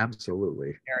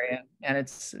absolutely area. And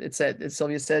it's as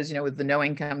Sylvia says, with the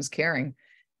knowing comes caring.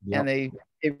 Yep. And they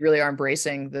really are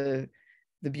embracing the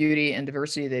beauty and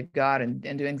diversity they've got and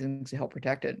doing things to help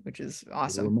protect it, which is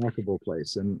awesome. A remarkable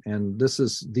place. And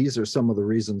these are some of the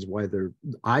reasons why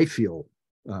I feel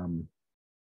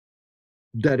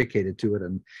dedicated to it,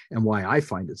 and why I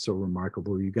find it so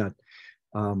remarkable. You got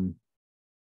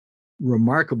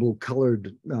remarkable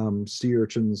colored sea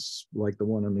urchins like the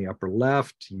one in the upper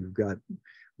left. You've got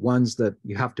ones that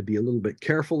you have to be a little bit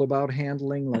careful about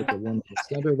handling, like the one in the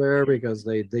center there, because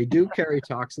they do carry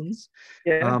toxins.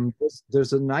 Yeah.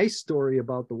 There's a nice story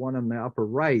about the one on the upper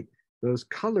right. Those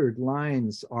colored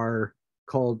lines are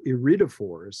called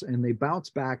iridophores, and they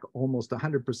bounce back almost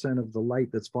 100% of the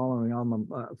light that's falling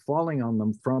on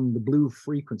them from the blue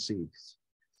frequencies.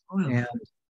 Wow. And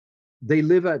they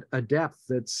live at a depth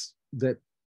that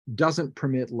doesn't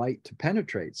permit light to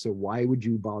penetrate. So why would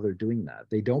you bother doing that?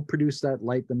 They don't produce that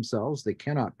light themselves. They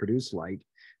cannot produce light.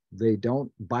 They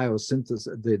don't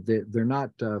biosynthesize. They're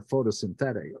not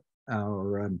photosynthetic,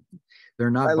 or they're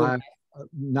not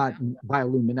not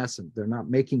bioluminescent. They're not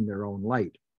making their own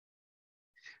light.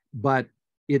 But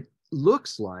it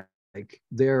looks like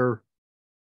they've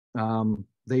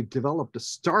developed a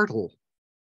startle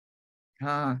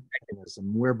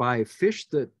mechanism whereby fish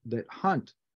that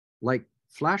hunt like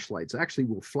flashlights actually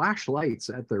will flash lights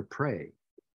at their prey.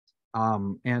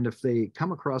 And if they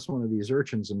come across one of these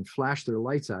urchins and flash their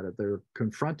lights at it, they're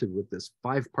confronted with this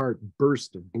 5-part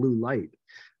burst of blue light,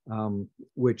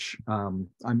 which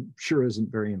I'm sure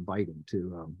isn't very inviting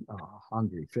to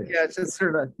hungry fish. Yeah, it's just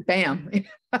sort of a bam.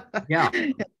 Yeah,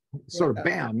 sort of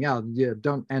bam. Yeah,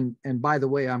 don't. And by the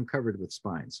way, I'm covered with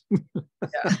spines.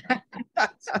 Yeah.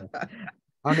 So,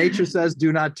 how nature says,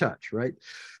 do not touch, right?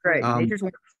 Right. Nature's one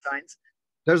of the signs.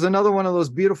 There's another one of those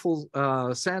beautiful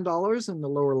sand dollars in the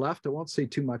lower left. I won't say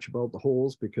too much about the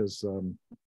holes because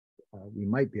we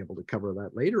might be able to cover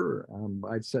that later.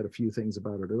 I'd said a few things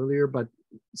about it earlier, but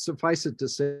suffice it to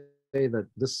say that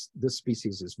this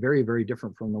species is very, very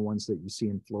different from the ones that you see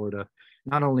in Florida,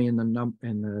 not only in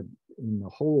the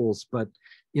holes, but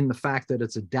in the fact that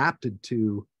it's adapted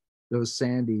to those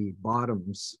sandy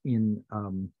bottoms in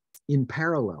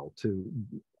parallel to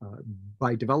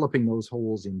by developing those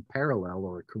holes in parallel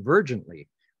or convergently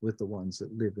with the ones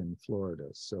that live in Florida.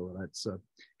 So that's a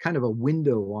kind of a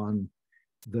window on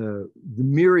the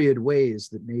myriad ways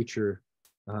that nature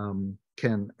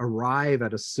can arrive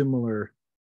at a similar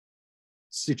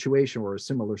situation or a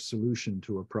similar solution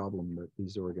to a problem that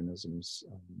these organisms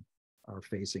are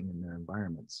facing in their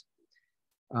environments.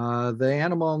 The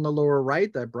animal on the lower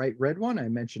right, that bright red one I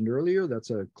mentioned earlier,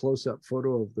 that's a close-up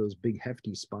photo of those big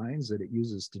hefty spines that it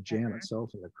uses to jam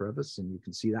itself in a crevice. And you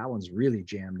can see that one's really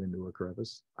jammed into a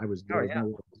crevice. I was going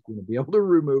to be able to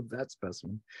remove that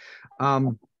specimen.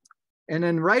 And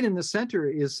then right in the center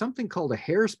is something called a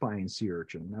hair spine sea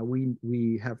urchin. Now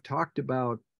we have talked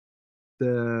about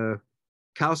the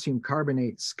calcium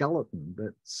carbonate skeleton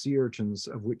that sea urchins,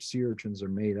 of which sea urchins are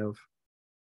made of,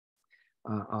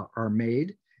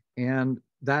 and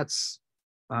that's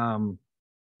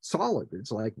solid.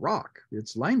 It's like rock.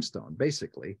 It's limestone,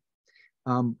 basically.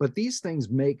 But these things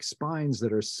make spines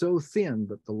that are so thin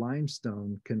that the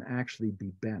limestone can actually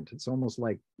be bent. It's almost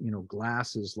like,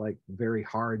 glass is like very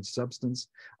hard substance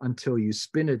until you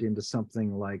spin it into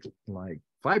something like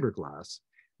fiberglass.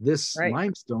 This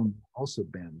limestone also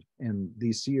bend, and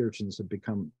these sea urchins have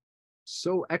become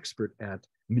so expert at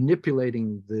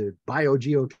manipulating the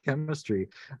biogeochemistry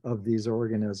of these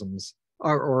organisms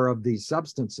or of these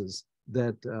substances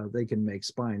that they can make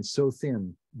spines so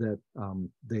thin that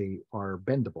they are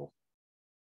bendable.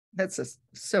 That's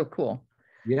so cool.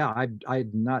 Yeah,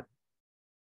 I'd not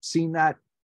seen that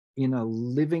in a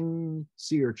living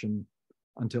sea urchin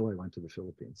until I went to the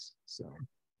Philippines. So,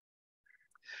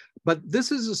 but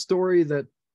this is a story that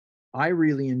I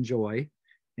really enjoy,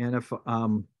 and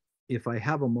if I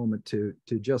have a moment to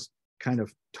just kind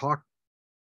of talk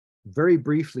very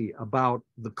briefly about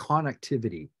the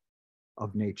connectivity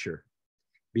of nature,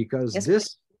 because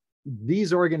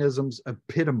these organisms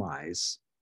epitomize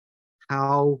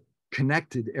how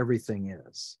connected everything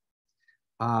is.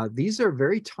 These are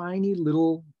very tiny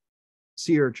little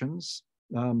sea urchins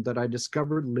that I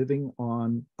discovered living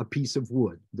on a piece of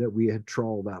wood that we had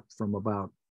trawled up from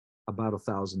about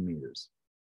 1,000 meters.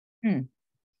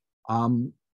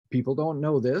 People don't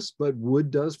know this, but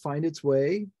wood does find its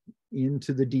way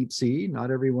into the deep sea. Not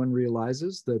everyone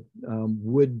realizes that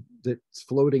wood that's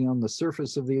floating on the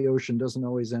surface of the ocean doesn't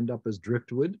always end up as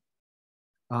driftwood.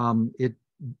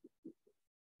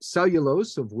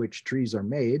 Cellulose, of which trees are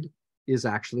made, is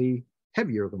actually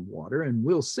heavier than water and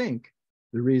will sink.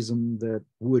 The reason that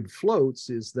wood floats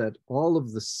is that all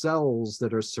of the cells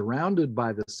that are surrounded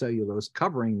by the cellulose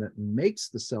covering that makes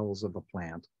the cells of a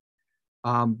plant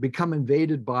become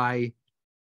invaded by,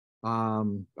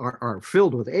 are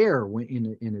filled with air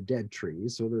in a dead tree,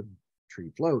 so the tree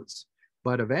floats.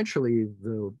 But eventually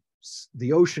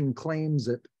the ocean claims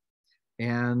it,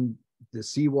 and the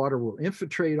seawater will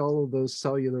infiltrate all of those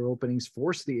cellular openings,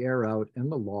 force the air out,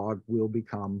 and the log will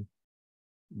become,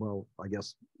 well, I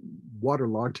guess,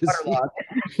 waterlogged.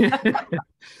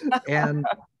 And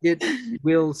it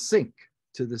will sink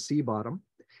to the sea bottom.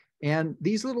 And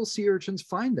these little sea urchins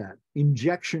find that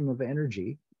injection of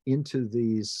energy into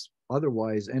these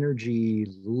otherwise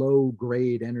low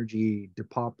grade energy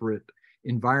depauperate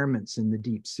environments in the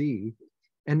deep sea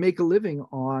and make a living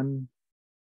on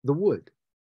the wood.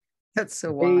 That's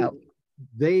so wild.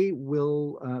 They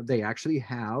actually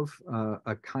have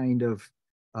a kind of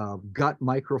gut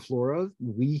microflora.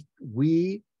 We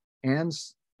and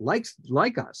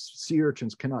like us, sea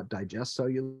urchins cannot digest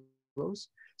cellulose,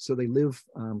 so they live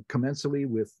commensally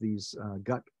with these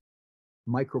gut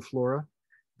microflora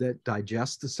that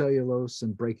digest the cellulose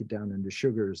and break it down into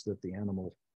sugars that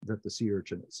the sea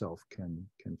urchin itself can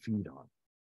feed on.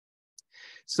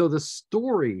 So the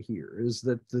story here is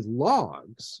that the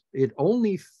logs, it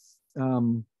only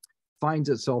finds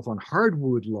itself on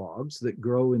hardwood logs that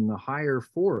grow in the higher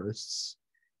forests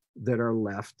that are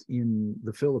left in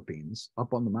the Philippines,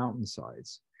 up on the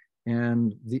mountainsides.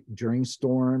 And during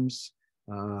storms,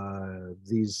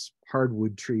 these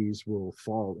hardwood trees will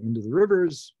fall into the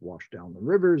rivers, wash down the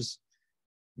rivers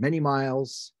many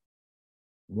miles,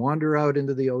 wander out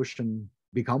into the ocean,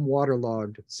 become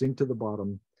waterlogged, sink to the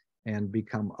bottom, and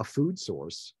become a food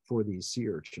source for these sea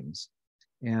urchins.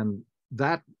 And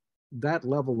that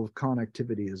level of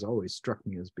connectivity has always struck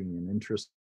me as being an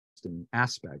interesting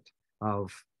aspect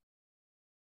of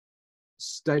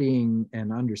studying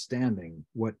and understanding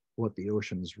what the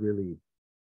oceans really,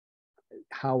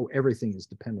 how everything is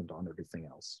dependent on everything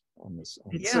else on this.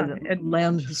 Yeah, and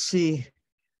land to sea.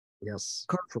 Yes,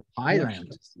 from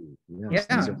island to sea. Yes,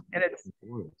 yeah, and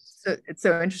it's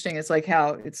so interesting. It's like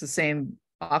how it's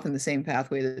often the same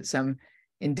pathway that some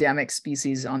endemic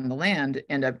species on the land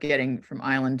end up getting from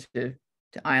island to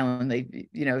island. They,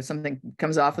 something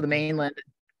comes off of the mainland,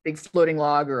 big floating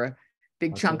log or a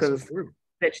big chunk of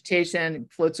vegetation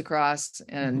floats across,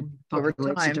 and over time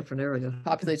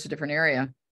populates a different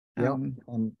area. Yeah,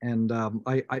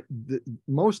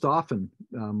 most often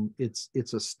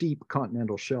it's a steep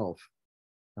continental shelf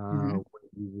where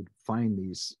you would find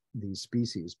these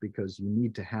species, because you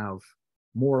need to have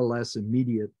more or less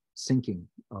immediate sinking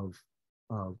of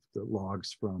the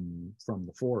logs from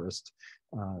the forest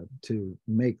to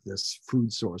make this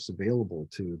food source available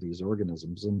to these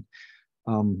organisms. And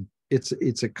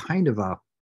it's a kind of a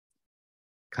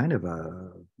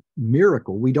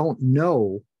miracle. We don't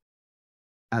know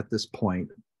at this point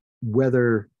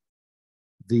whether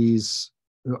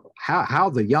how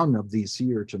the young of these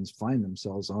sea urchins find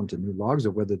themselves onto new logs,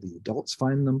 or whether the adults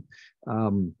find them.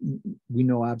 We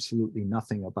know absolutely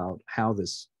nothing about how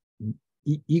this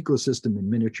ecosystem in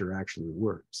miniature actually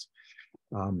works.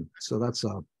 So that's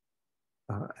an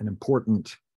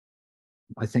important,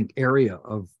 I think, area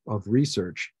of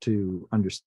research to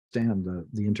understand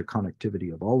the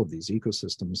interconnectivity of all of these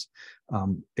ecosystems,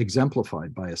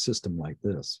 exemplified by a system like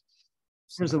this.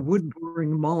 There's a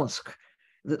wood-boring mollusk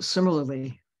that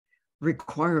similarly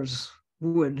requires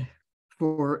wood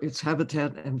for its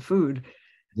habitat and food.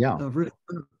 Yeah.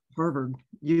 Harvard,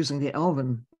 using the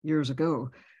Alvin years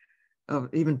ago,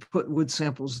 even put wood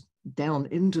samples down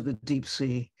into the deep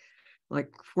sea,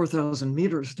 like 4,000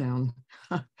 meters down.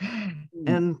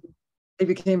 And they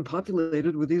became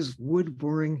populated with these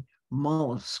wood-boring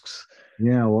mollusks.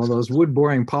 Yeah, well, those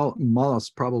wood-boring mollusks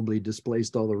probably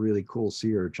displaced all the really cool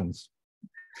sea urchins.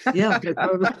 Yeah, they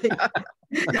probably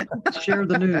share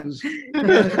the news.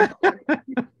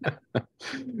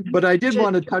 But I did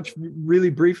want to touch really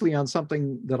briefly on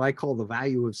something that I call the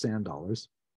value of sand dollars.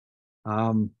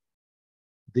 Right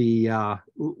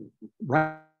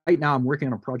now, I'm working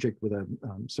on a project with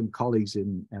some colleagues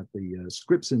at the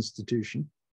Scripps Institution,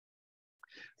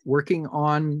 working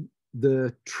on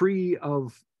the tree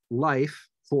of life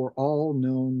for all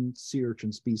known sea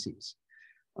urchin species.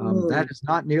 That is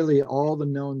not nearly all the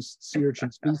known sea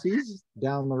urchin species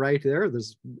down the right there.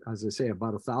 There's, as I say,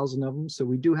 about 1,000 of them. So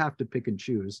we do have to pick and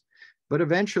choose. But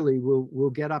eventually we'll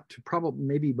get up to probably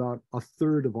maybe about a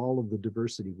third of all of the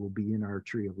diversity will be in our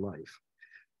tree of life.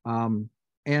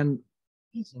 And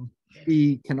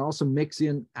we can also mix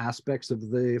in aspects of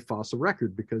the fossil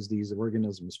record, because these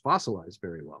organisms fossilize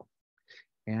very well.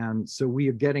 And so we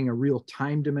are getting a real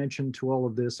time dimension to all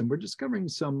of this, and we're discovering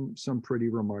some pretty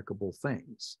remarkable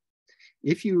things.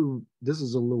 This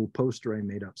is a little poster I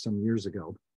made up some years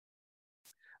ago,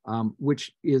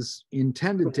 which is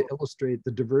intended to illustrate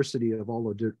the diversity of all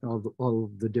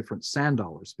of the different sand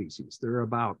dollar species. There are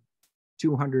about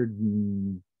 200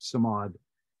 and some odd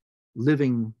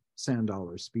living sand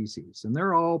dollar species, and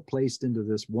they're all placed into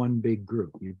this one big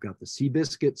group. You've got the sea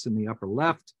biscuits in the upper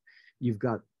left. You've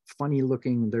got funny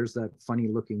looking, there's that funny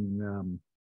looking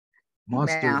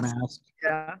monster mask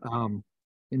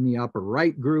in the upper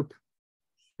right group.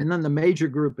 And then the major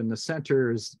group in the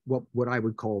center is what I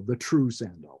would call the true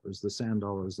sand dollars, the sand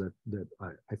dollars that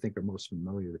I think are most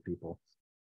familiar to people.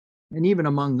 And even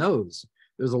among those,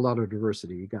 there's a lot of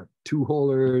diversity. You got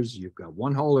 2-holers, you've got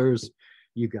 1-holers,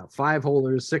 you've got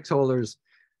 5-holers, 6-holers,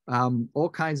 all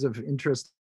kinds of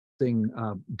interesting,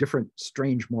 different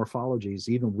strange morphologies,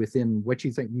 even within what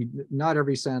you think. Not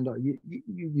every sand dollar,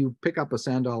 you pick up a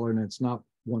sand dollar and it's not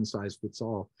one size fits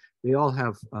all. They all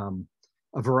have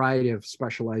a variety of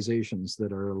specializations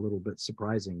that are a little bit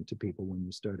surprising to people when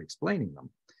you start explaining them.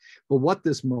 But what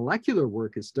this molecular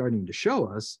work is starting to show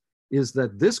us is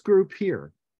that this group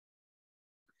here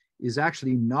is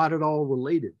actually not at all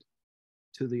related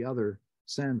to the other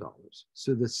sand dollars.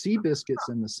 So the sea biscuits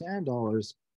and the sand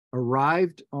dollars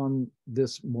arrived on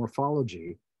this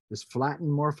morphology, this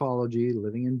flattened morphology,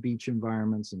 living in beach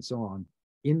environments and so on,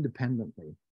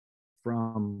 independently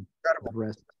from the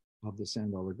rest of the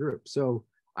sand dollar group. So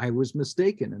I was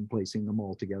mistaken in placing them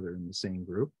all together in the same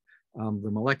group.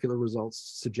 The molecular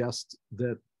results suggest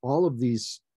that all of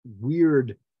these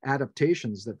weird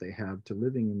adaptations that they have to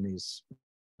living in these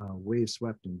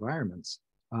wave-swept environments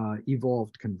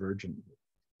evolved convergently.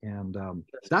 And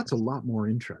that's a lot more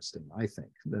interesting, I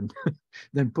think,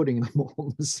 than putting them all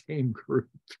in the same group.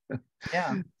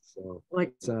 Yeah. So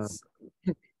like the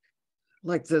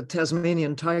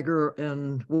Tasmanian tiger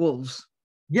and wolves.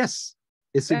 Yes,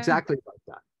 it's exactly like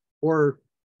that. Or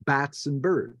bats and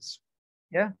birds.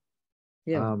 Yeah.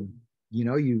 Yeah. You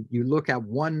know, you look at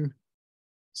one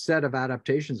set of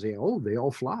adaptations, say, oh, they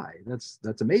all fly. That's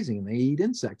amazing. And they eat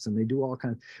insects and they do all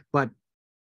kinds, but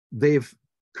they've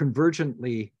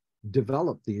convergently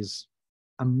developed these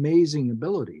amazing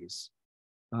abilities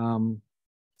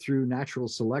through natural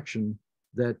selection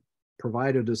that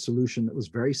provided a solution that was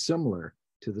very similar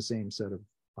to the same set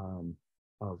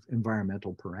of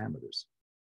environmental parameters.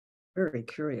 Very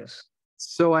curious.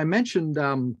 So I mentioned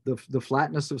the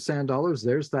flatness of sand dollars.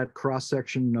 There's that cross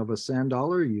section of a sand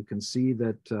dollar. You can see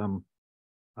that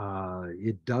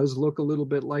it does look a little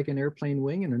bit like an airplane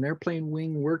wing, and an airplane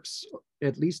wing works,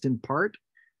 at least in part,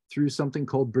 through something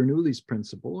called Bernoulli's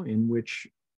principle, in which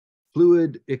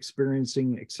fluid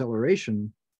experiencing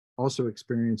acceleration also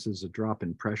experiences a drop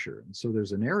in pressure. And so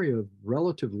there's an area of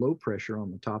relative low pressure on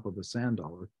the top of a sand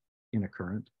dollar in a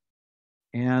current.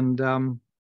 And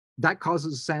that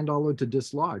causes a sand dollar to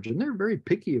dislodge. And they're very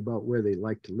picky about where they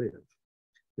like to live.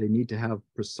 They need to have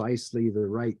precisely the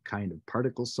right kind of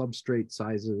particle substrate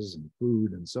sizes and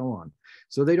food and so on.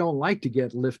 So they don't like to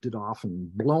get lifted off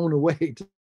and blown away to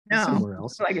somewhere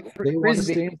else. Like they want to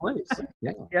stay in place.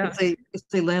 Yeah. Yeah. If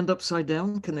they land upside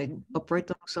down, can they upright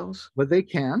themselves? But they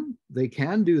can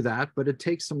do that, but it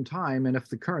takes some time. And if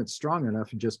the current's strong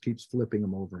enough, it just keeps flipping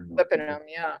them over and over. Flipping them,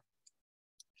 yeah.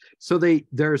 So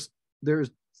there's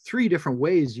 3 different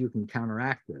ways you can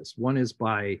counteract this. One is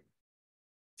by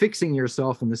fixing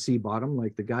yourself in the sea bottom,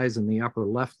 like the guys in the upper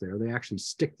left there. They actually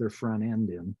stick their front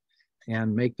end in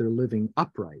and make their living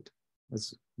upright.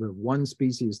 That's the one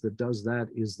species that does that,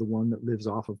 is the one that lives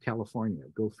off of California.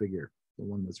 Go figure. The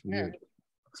one that's weird.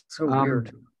 So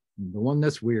weird. The one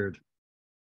that's weird.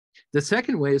 The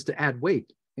second way is to add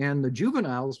weight. And the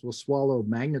juveniles will swallow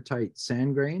magnetite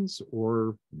sand grains,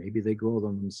 or maybe they grow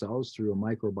them themselves through a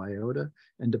microbiota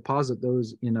and deposit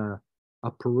those in a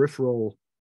peripheral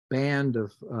band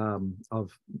of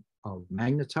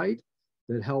magnetite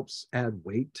that helps add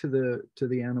weight to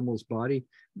the animal's body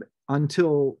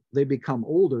until they become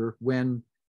older, when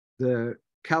the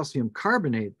calcium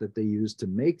carbonate that they use to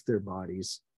make their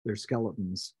bodies, their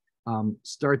skeletons,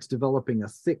 starts developing a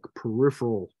thick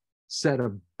peripheral set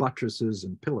of buttresses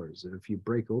and pillars. If you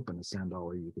break open a sand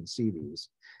dollar, you can see these.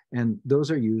 And those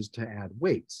are used to add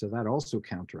weight. So that also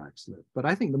counteracts it. But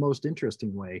I think the most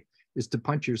interesting way is to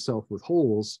punch yourself with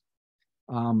holes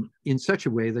in such a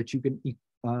way that you can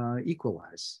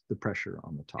equalize the pressure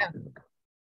on the top. Yeah.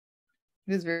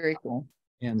 It is very cool.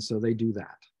 And so they do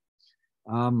that.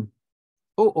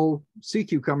 Sea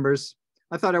cucumbers.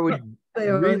 I thought I would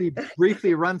really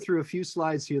briefly run through a few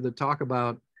slides here that talk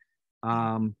about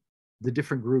the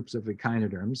different groups of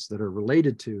echinoderms that are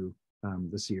related to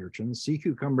the sea urchins. Sea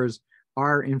cucumbers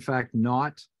are, in fact,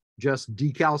 not just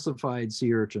decalcified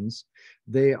sea urchins.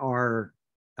 They are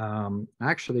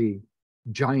actually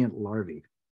giant larvae.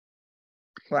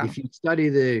 Wow. If you study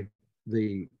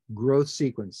the growth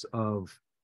sequence of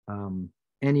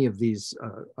any of these,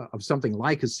 of something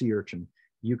like a sea urchin,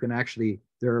 you can actually,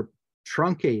 there are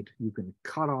truncate, you can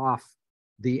cut off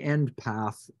the end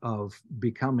path of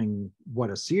becoming what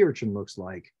a sea urchin looks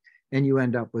like, and you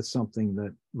end up with something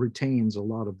that retains a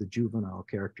lot of the juvenile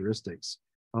characteristics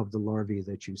of the larvae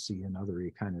that you see in other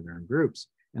echinoderm groups.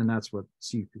 And that's what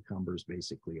sea cucumbers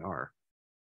basically are.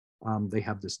 They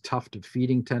have this tuft of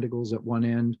feeding tentacles at one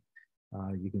end.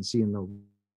 You can see in the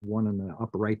one in the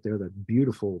upper right there, that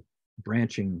beautiful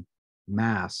branching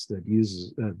mass that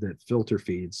uses that filter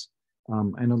feeds,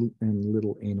 and a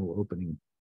little anal opening.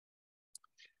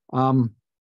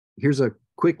 Here's a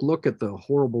quick look at the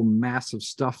horrible massive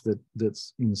stuff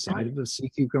that's inside of a sea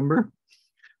cucumber.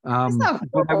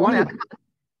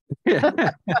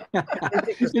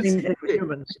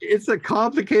 It's a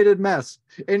complicated mess.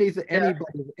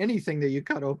 Anything that you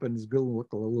cut open is going to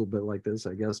look a little bit like this,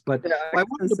 I guess. But yeah, I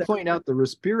wanted to point out the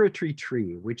respiratory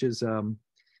tree, which is,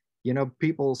 you know,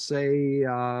 people say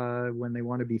when they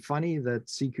want to be funny that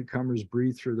sea cucumbers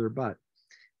breathe through their butt.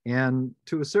 And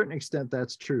to a certain extent,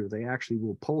 that's true. They actually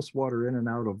will pulse water in and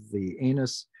out of the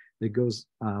anus that goes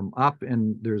up,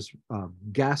 and there's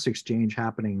gas exchange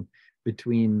happening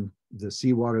between the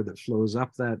seawater that flows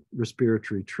up that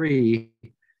respiratory tree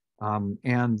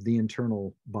and the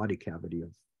internal body cavity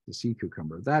of the sea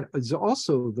cucumber. That is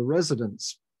also the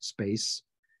residence space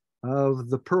of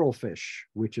the pearlfish,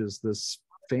 which is this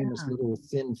famous little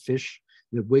thin fish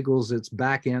that wiggles its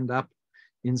back end up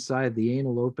inside the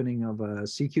anal opening of a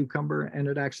sea cucumber, and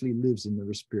it actually lives in the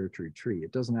respiratory tree.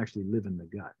 It doesn't actually live in the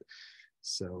gut.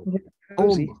 So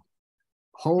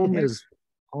home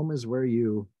is where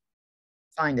you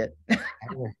find it.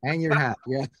 hang your hat.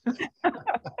 Yeah.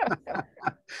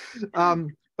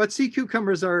 But sea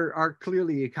cucumbers are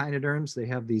clearly echinoderms. They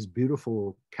have these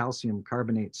beautiful calcium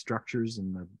carbonate structures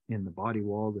in the body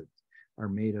wall that are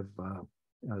made of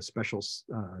a special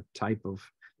type of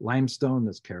limestone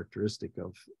that's characteristic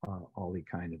of all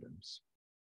echinoderms.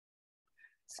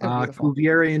 So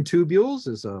Cuvierian tubules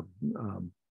is a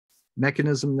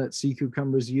mechanism that sea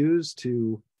cucumbers use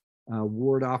to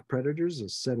ward off predators, a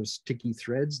set of sticky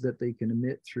threads that they can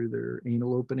emit through their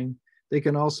anal opening. They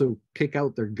can also kick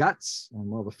out their guts, and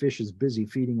while the fish is busy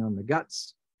feeding on the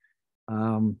guts,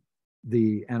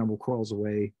 the animal crawls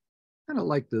away, kind of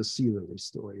like the sea lily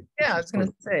story. Yeah, I was going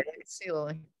to say, sea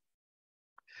lily.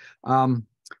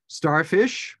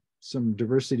 Starfish, some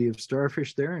diversity of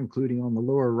starfish there, including on the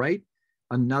lower right,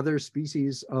 another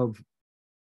species of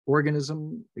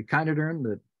organism, echinoderm,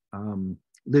 that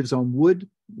lives on wood,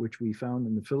 which we found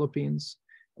in the Philippines.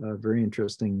 A very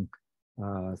interesting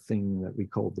thing that we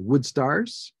call the wood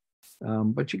stars.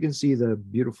 But you can see the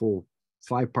beautiful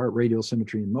 5-part radial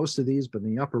symmetry in most of these, but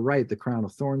in the upper right, the crown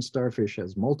of thorns starfish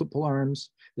has multiple arms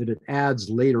that it adds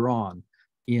later on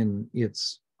in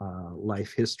its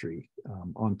life history,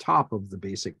 on top of the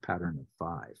basic pattern of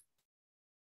 5.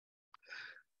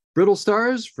 Brittle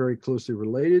stars, very closely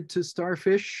related to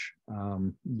starfish.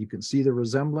 You can see the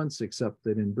resemblance, except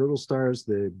that in brittle stars,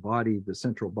 the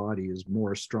central body is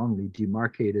more strongly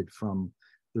demarcated from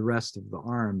the rest of the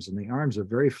arms. And the arms are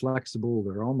very flexible.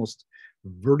 They're almost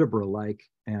vertebra-like,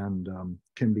 and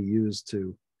can be used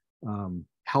to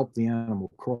help the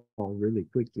animal crawl really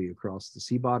quickly across the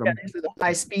sea bottom. Yeah, these are the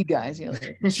high-speed guys. You know.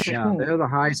 Yeah, they're the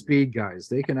high-speed guys.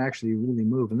 They can actually really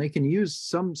move, and they can use,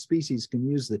 some species can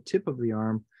use the tip of the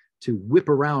arm to whip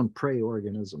around prey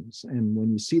organisms. And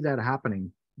when you see that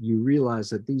happening, you realize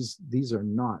that these are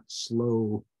not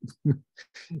slow,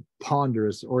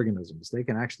 ponderous organisms. They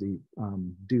can actually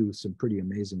do some pretty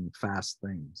amazing, fast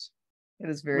things. It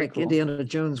is very like cool. Indiana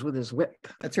Jones with his whip.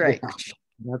 That's right. Yeah,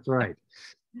 that's right.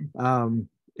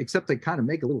 Except they kind of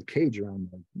make a little cage around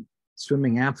the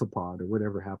swimming amphipod or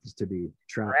whatever happens to be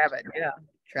trapped. Trap it, yeah.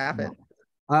 Trap it.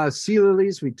 Sea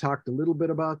lilies, we talked a little bit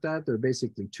about that. They're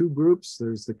basically 2 groups.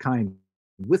 There's the kind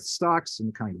with stalks and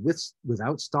the kind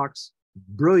without stalks.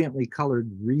 Brilliantly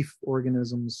colored reef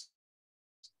organisms.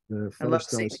 I love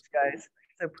seeing these guys.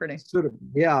 So pretty. Sort of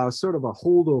a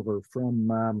holdover from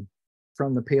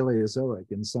the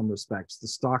Paleozoic in some respects. The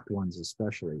stalked ones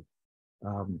especially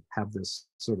have this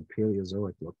sort of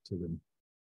Paleozoic look to them.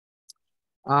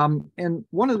 And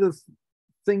one of the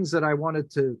things that I wanted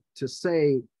to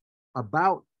say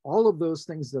about all of those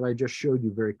things that I just showed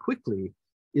you very quickly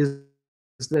is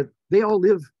that they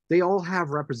all have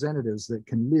representatives that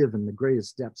can live in the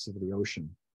greatest depths of the ocean.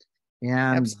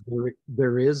 And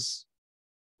there is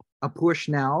a push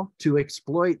now to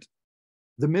exploit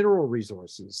the mineral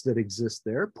resources that exist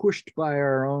there, pushed by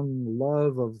our own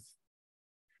love of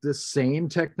the same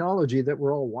technology that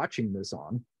we're all watching this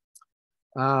on.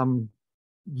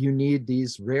 You need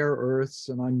these rare earths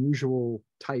and unusual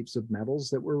types of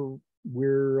metals that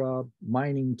we're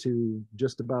mining to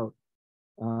just about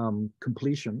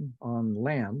completion on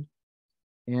land.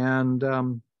 And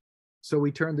so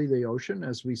we turned to the ocean,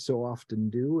 as we so often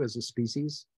do as a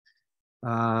species,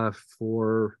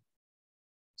 for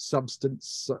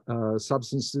substances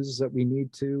that we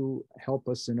need to help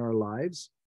us in our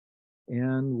lives.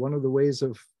 And one of the ways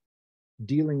of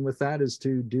dealing with that is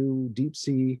to do deep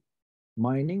sea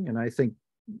mining. And I think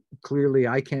clearly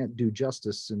I can't do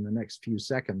justice in the next few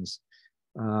seconds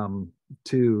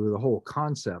to the whole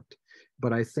concept,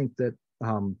 but I think that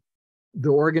the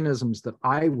organisms that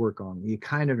I work on, the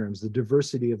echinoderms, the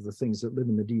diversity of the things that live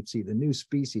in the deep sea, the new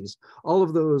species, all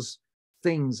of those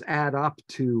things add up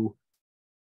to,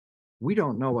 we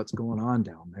don't know what's going on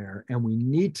down there, and we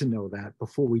need to know that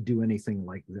before we do anything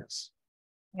like this.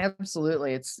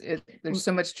 Absolutely. There's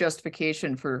so much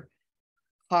justification for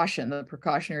caution, the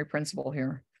precautionary principle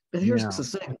here. And here's the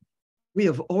thing. We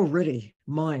have already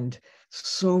mined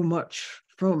so much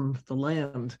from the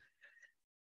land.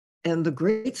 And the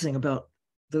great thing about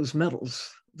those metals,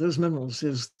 those minerals,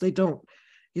 is you don't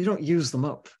use them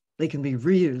up. They can be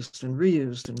reused and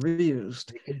reused and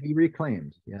reused. They can be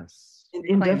reclaimed, yes.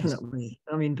 Indefinitely.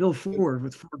 I mean, Bill Ford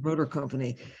with Ford Motor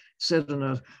Company said in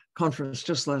a conference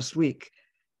just last week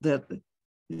that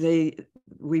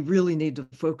we really need to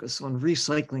focus on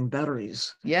recycling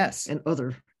batteries. Yes. And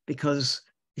other, because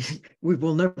we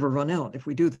will never run out if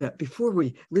we do that. Before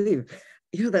we leave,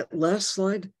 you know that last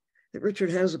slide that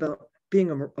Richard has about being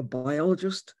a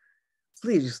biologist?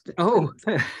 Please. Oh.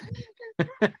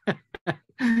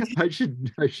 I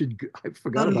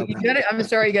forgot about that. I'm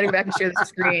sorry, you got to go back and share the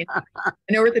screen. I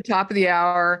know we're at the top of the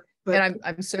hour, but, and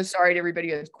I'm so sorry to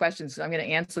everybody who has questions. I'm going to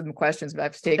answer them questions, but I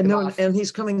have to take them off. And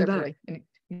he's coming back.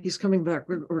 He's coming back.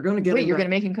 We're going to get. Wait, you're going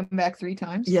to make him come back 3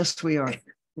 times? Yes, we are.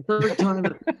 The third time.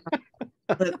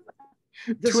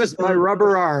 Twist my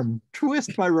rubber arm.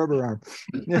 Twist my rubber arm.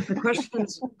 The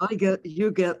questions I get,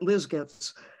 you get, Liz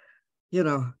gets. You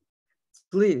know,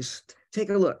 please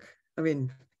take a look. I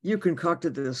mean, you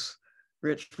concocted this,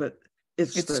 Rich, but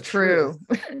it's true.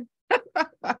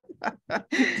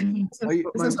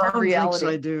 This is our reality.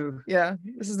 I do. Yeah,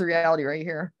 this is the reality right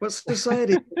here. What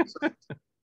society?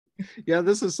 Yeah,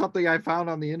 this is something I found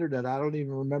on the internet. I don't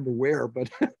even remember where,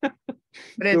 but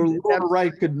the lower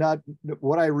right could not.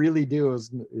 What I really do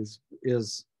is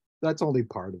that's only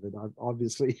part of it,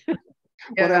 obviously.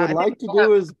 Yeah, what I would like to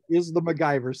do is the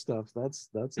MacGyver stuff. That's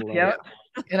a lot. Yeah,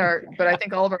 but I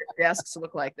think all of our desks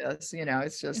look like this. You know,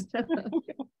 it's just.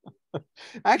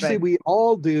 Actually, we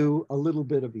all do a little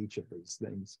bit of each of these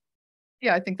things.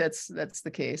 Yeah, I think that's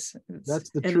the case. That's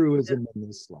the truism in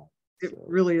this slide. It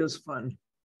really is fun.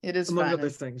 It is among fun, other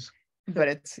things, but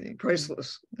it's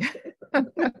priceless. All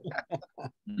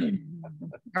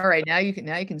right, now you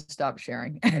can stop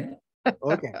sharing.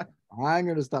 Okay, I'm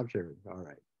going to stop sharing. All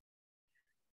right,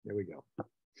 there we go.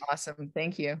 Awesome,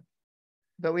 thank you.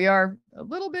 But we are a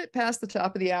little bit past the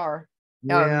top of the hour.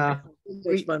 Yeah,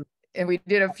 we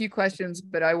did a few questions,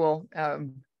 but I will.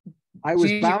 I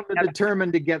was bound and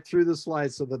determined to get through the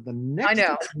slides so that the next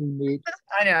time we meet,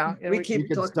 I know we can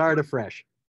start afresh.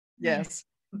 Yes.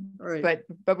 All right.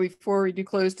 But before we do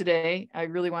close today, I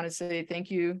really want to say thank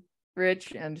you,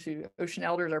 Rich, and to Ocean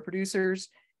Elders, our producers,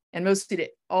 and mostly to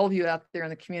all of you out there in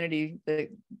the community that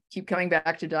keep coming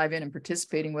back to dive in and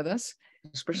participating with us.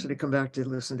 Especially to come back to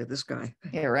listen to this guy.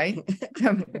 Yeah, right.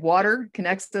 Water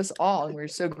connects us all, and we're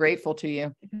so grateful to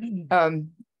you.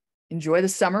 Enjoy the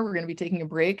summer. We're going to be taking a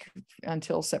break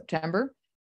until September,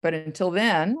 but until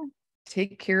then,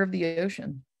 take care of the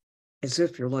ocean. As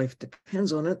if your life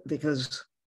depends on it, because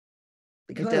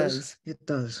it does. It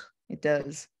does. It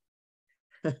does.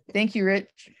 Thank you,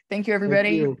 Rich. Thank you,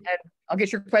 everybody. And I'll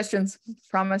get your questions.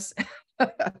 Promise.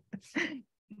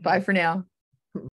 Bye for now.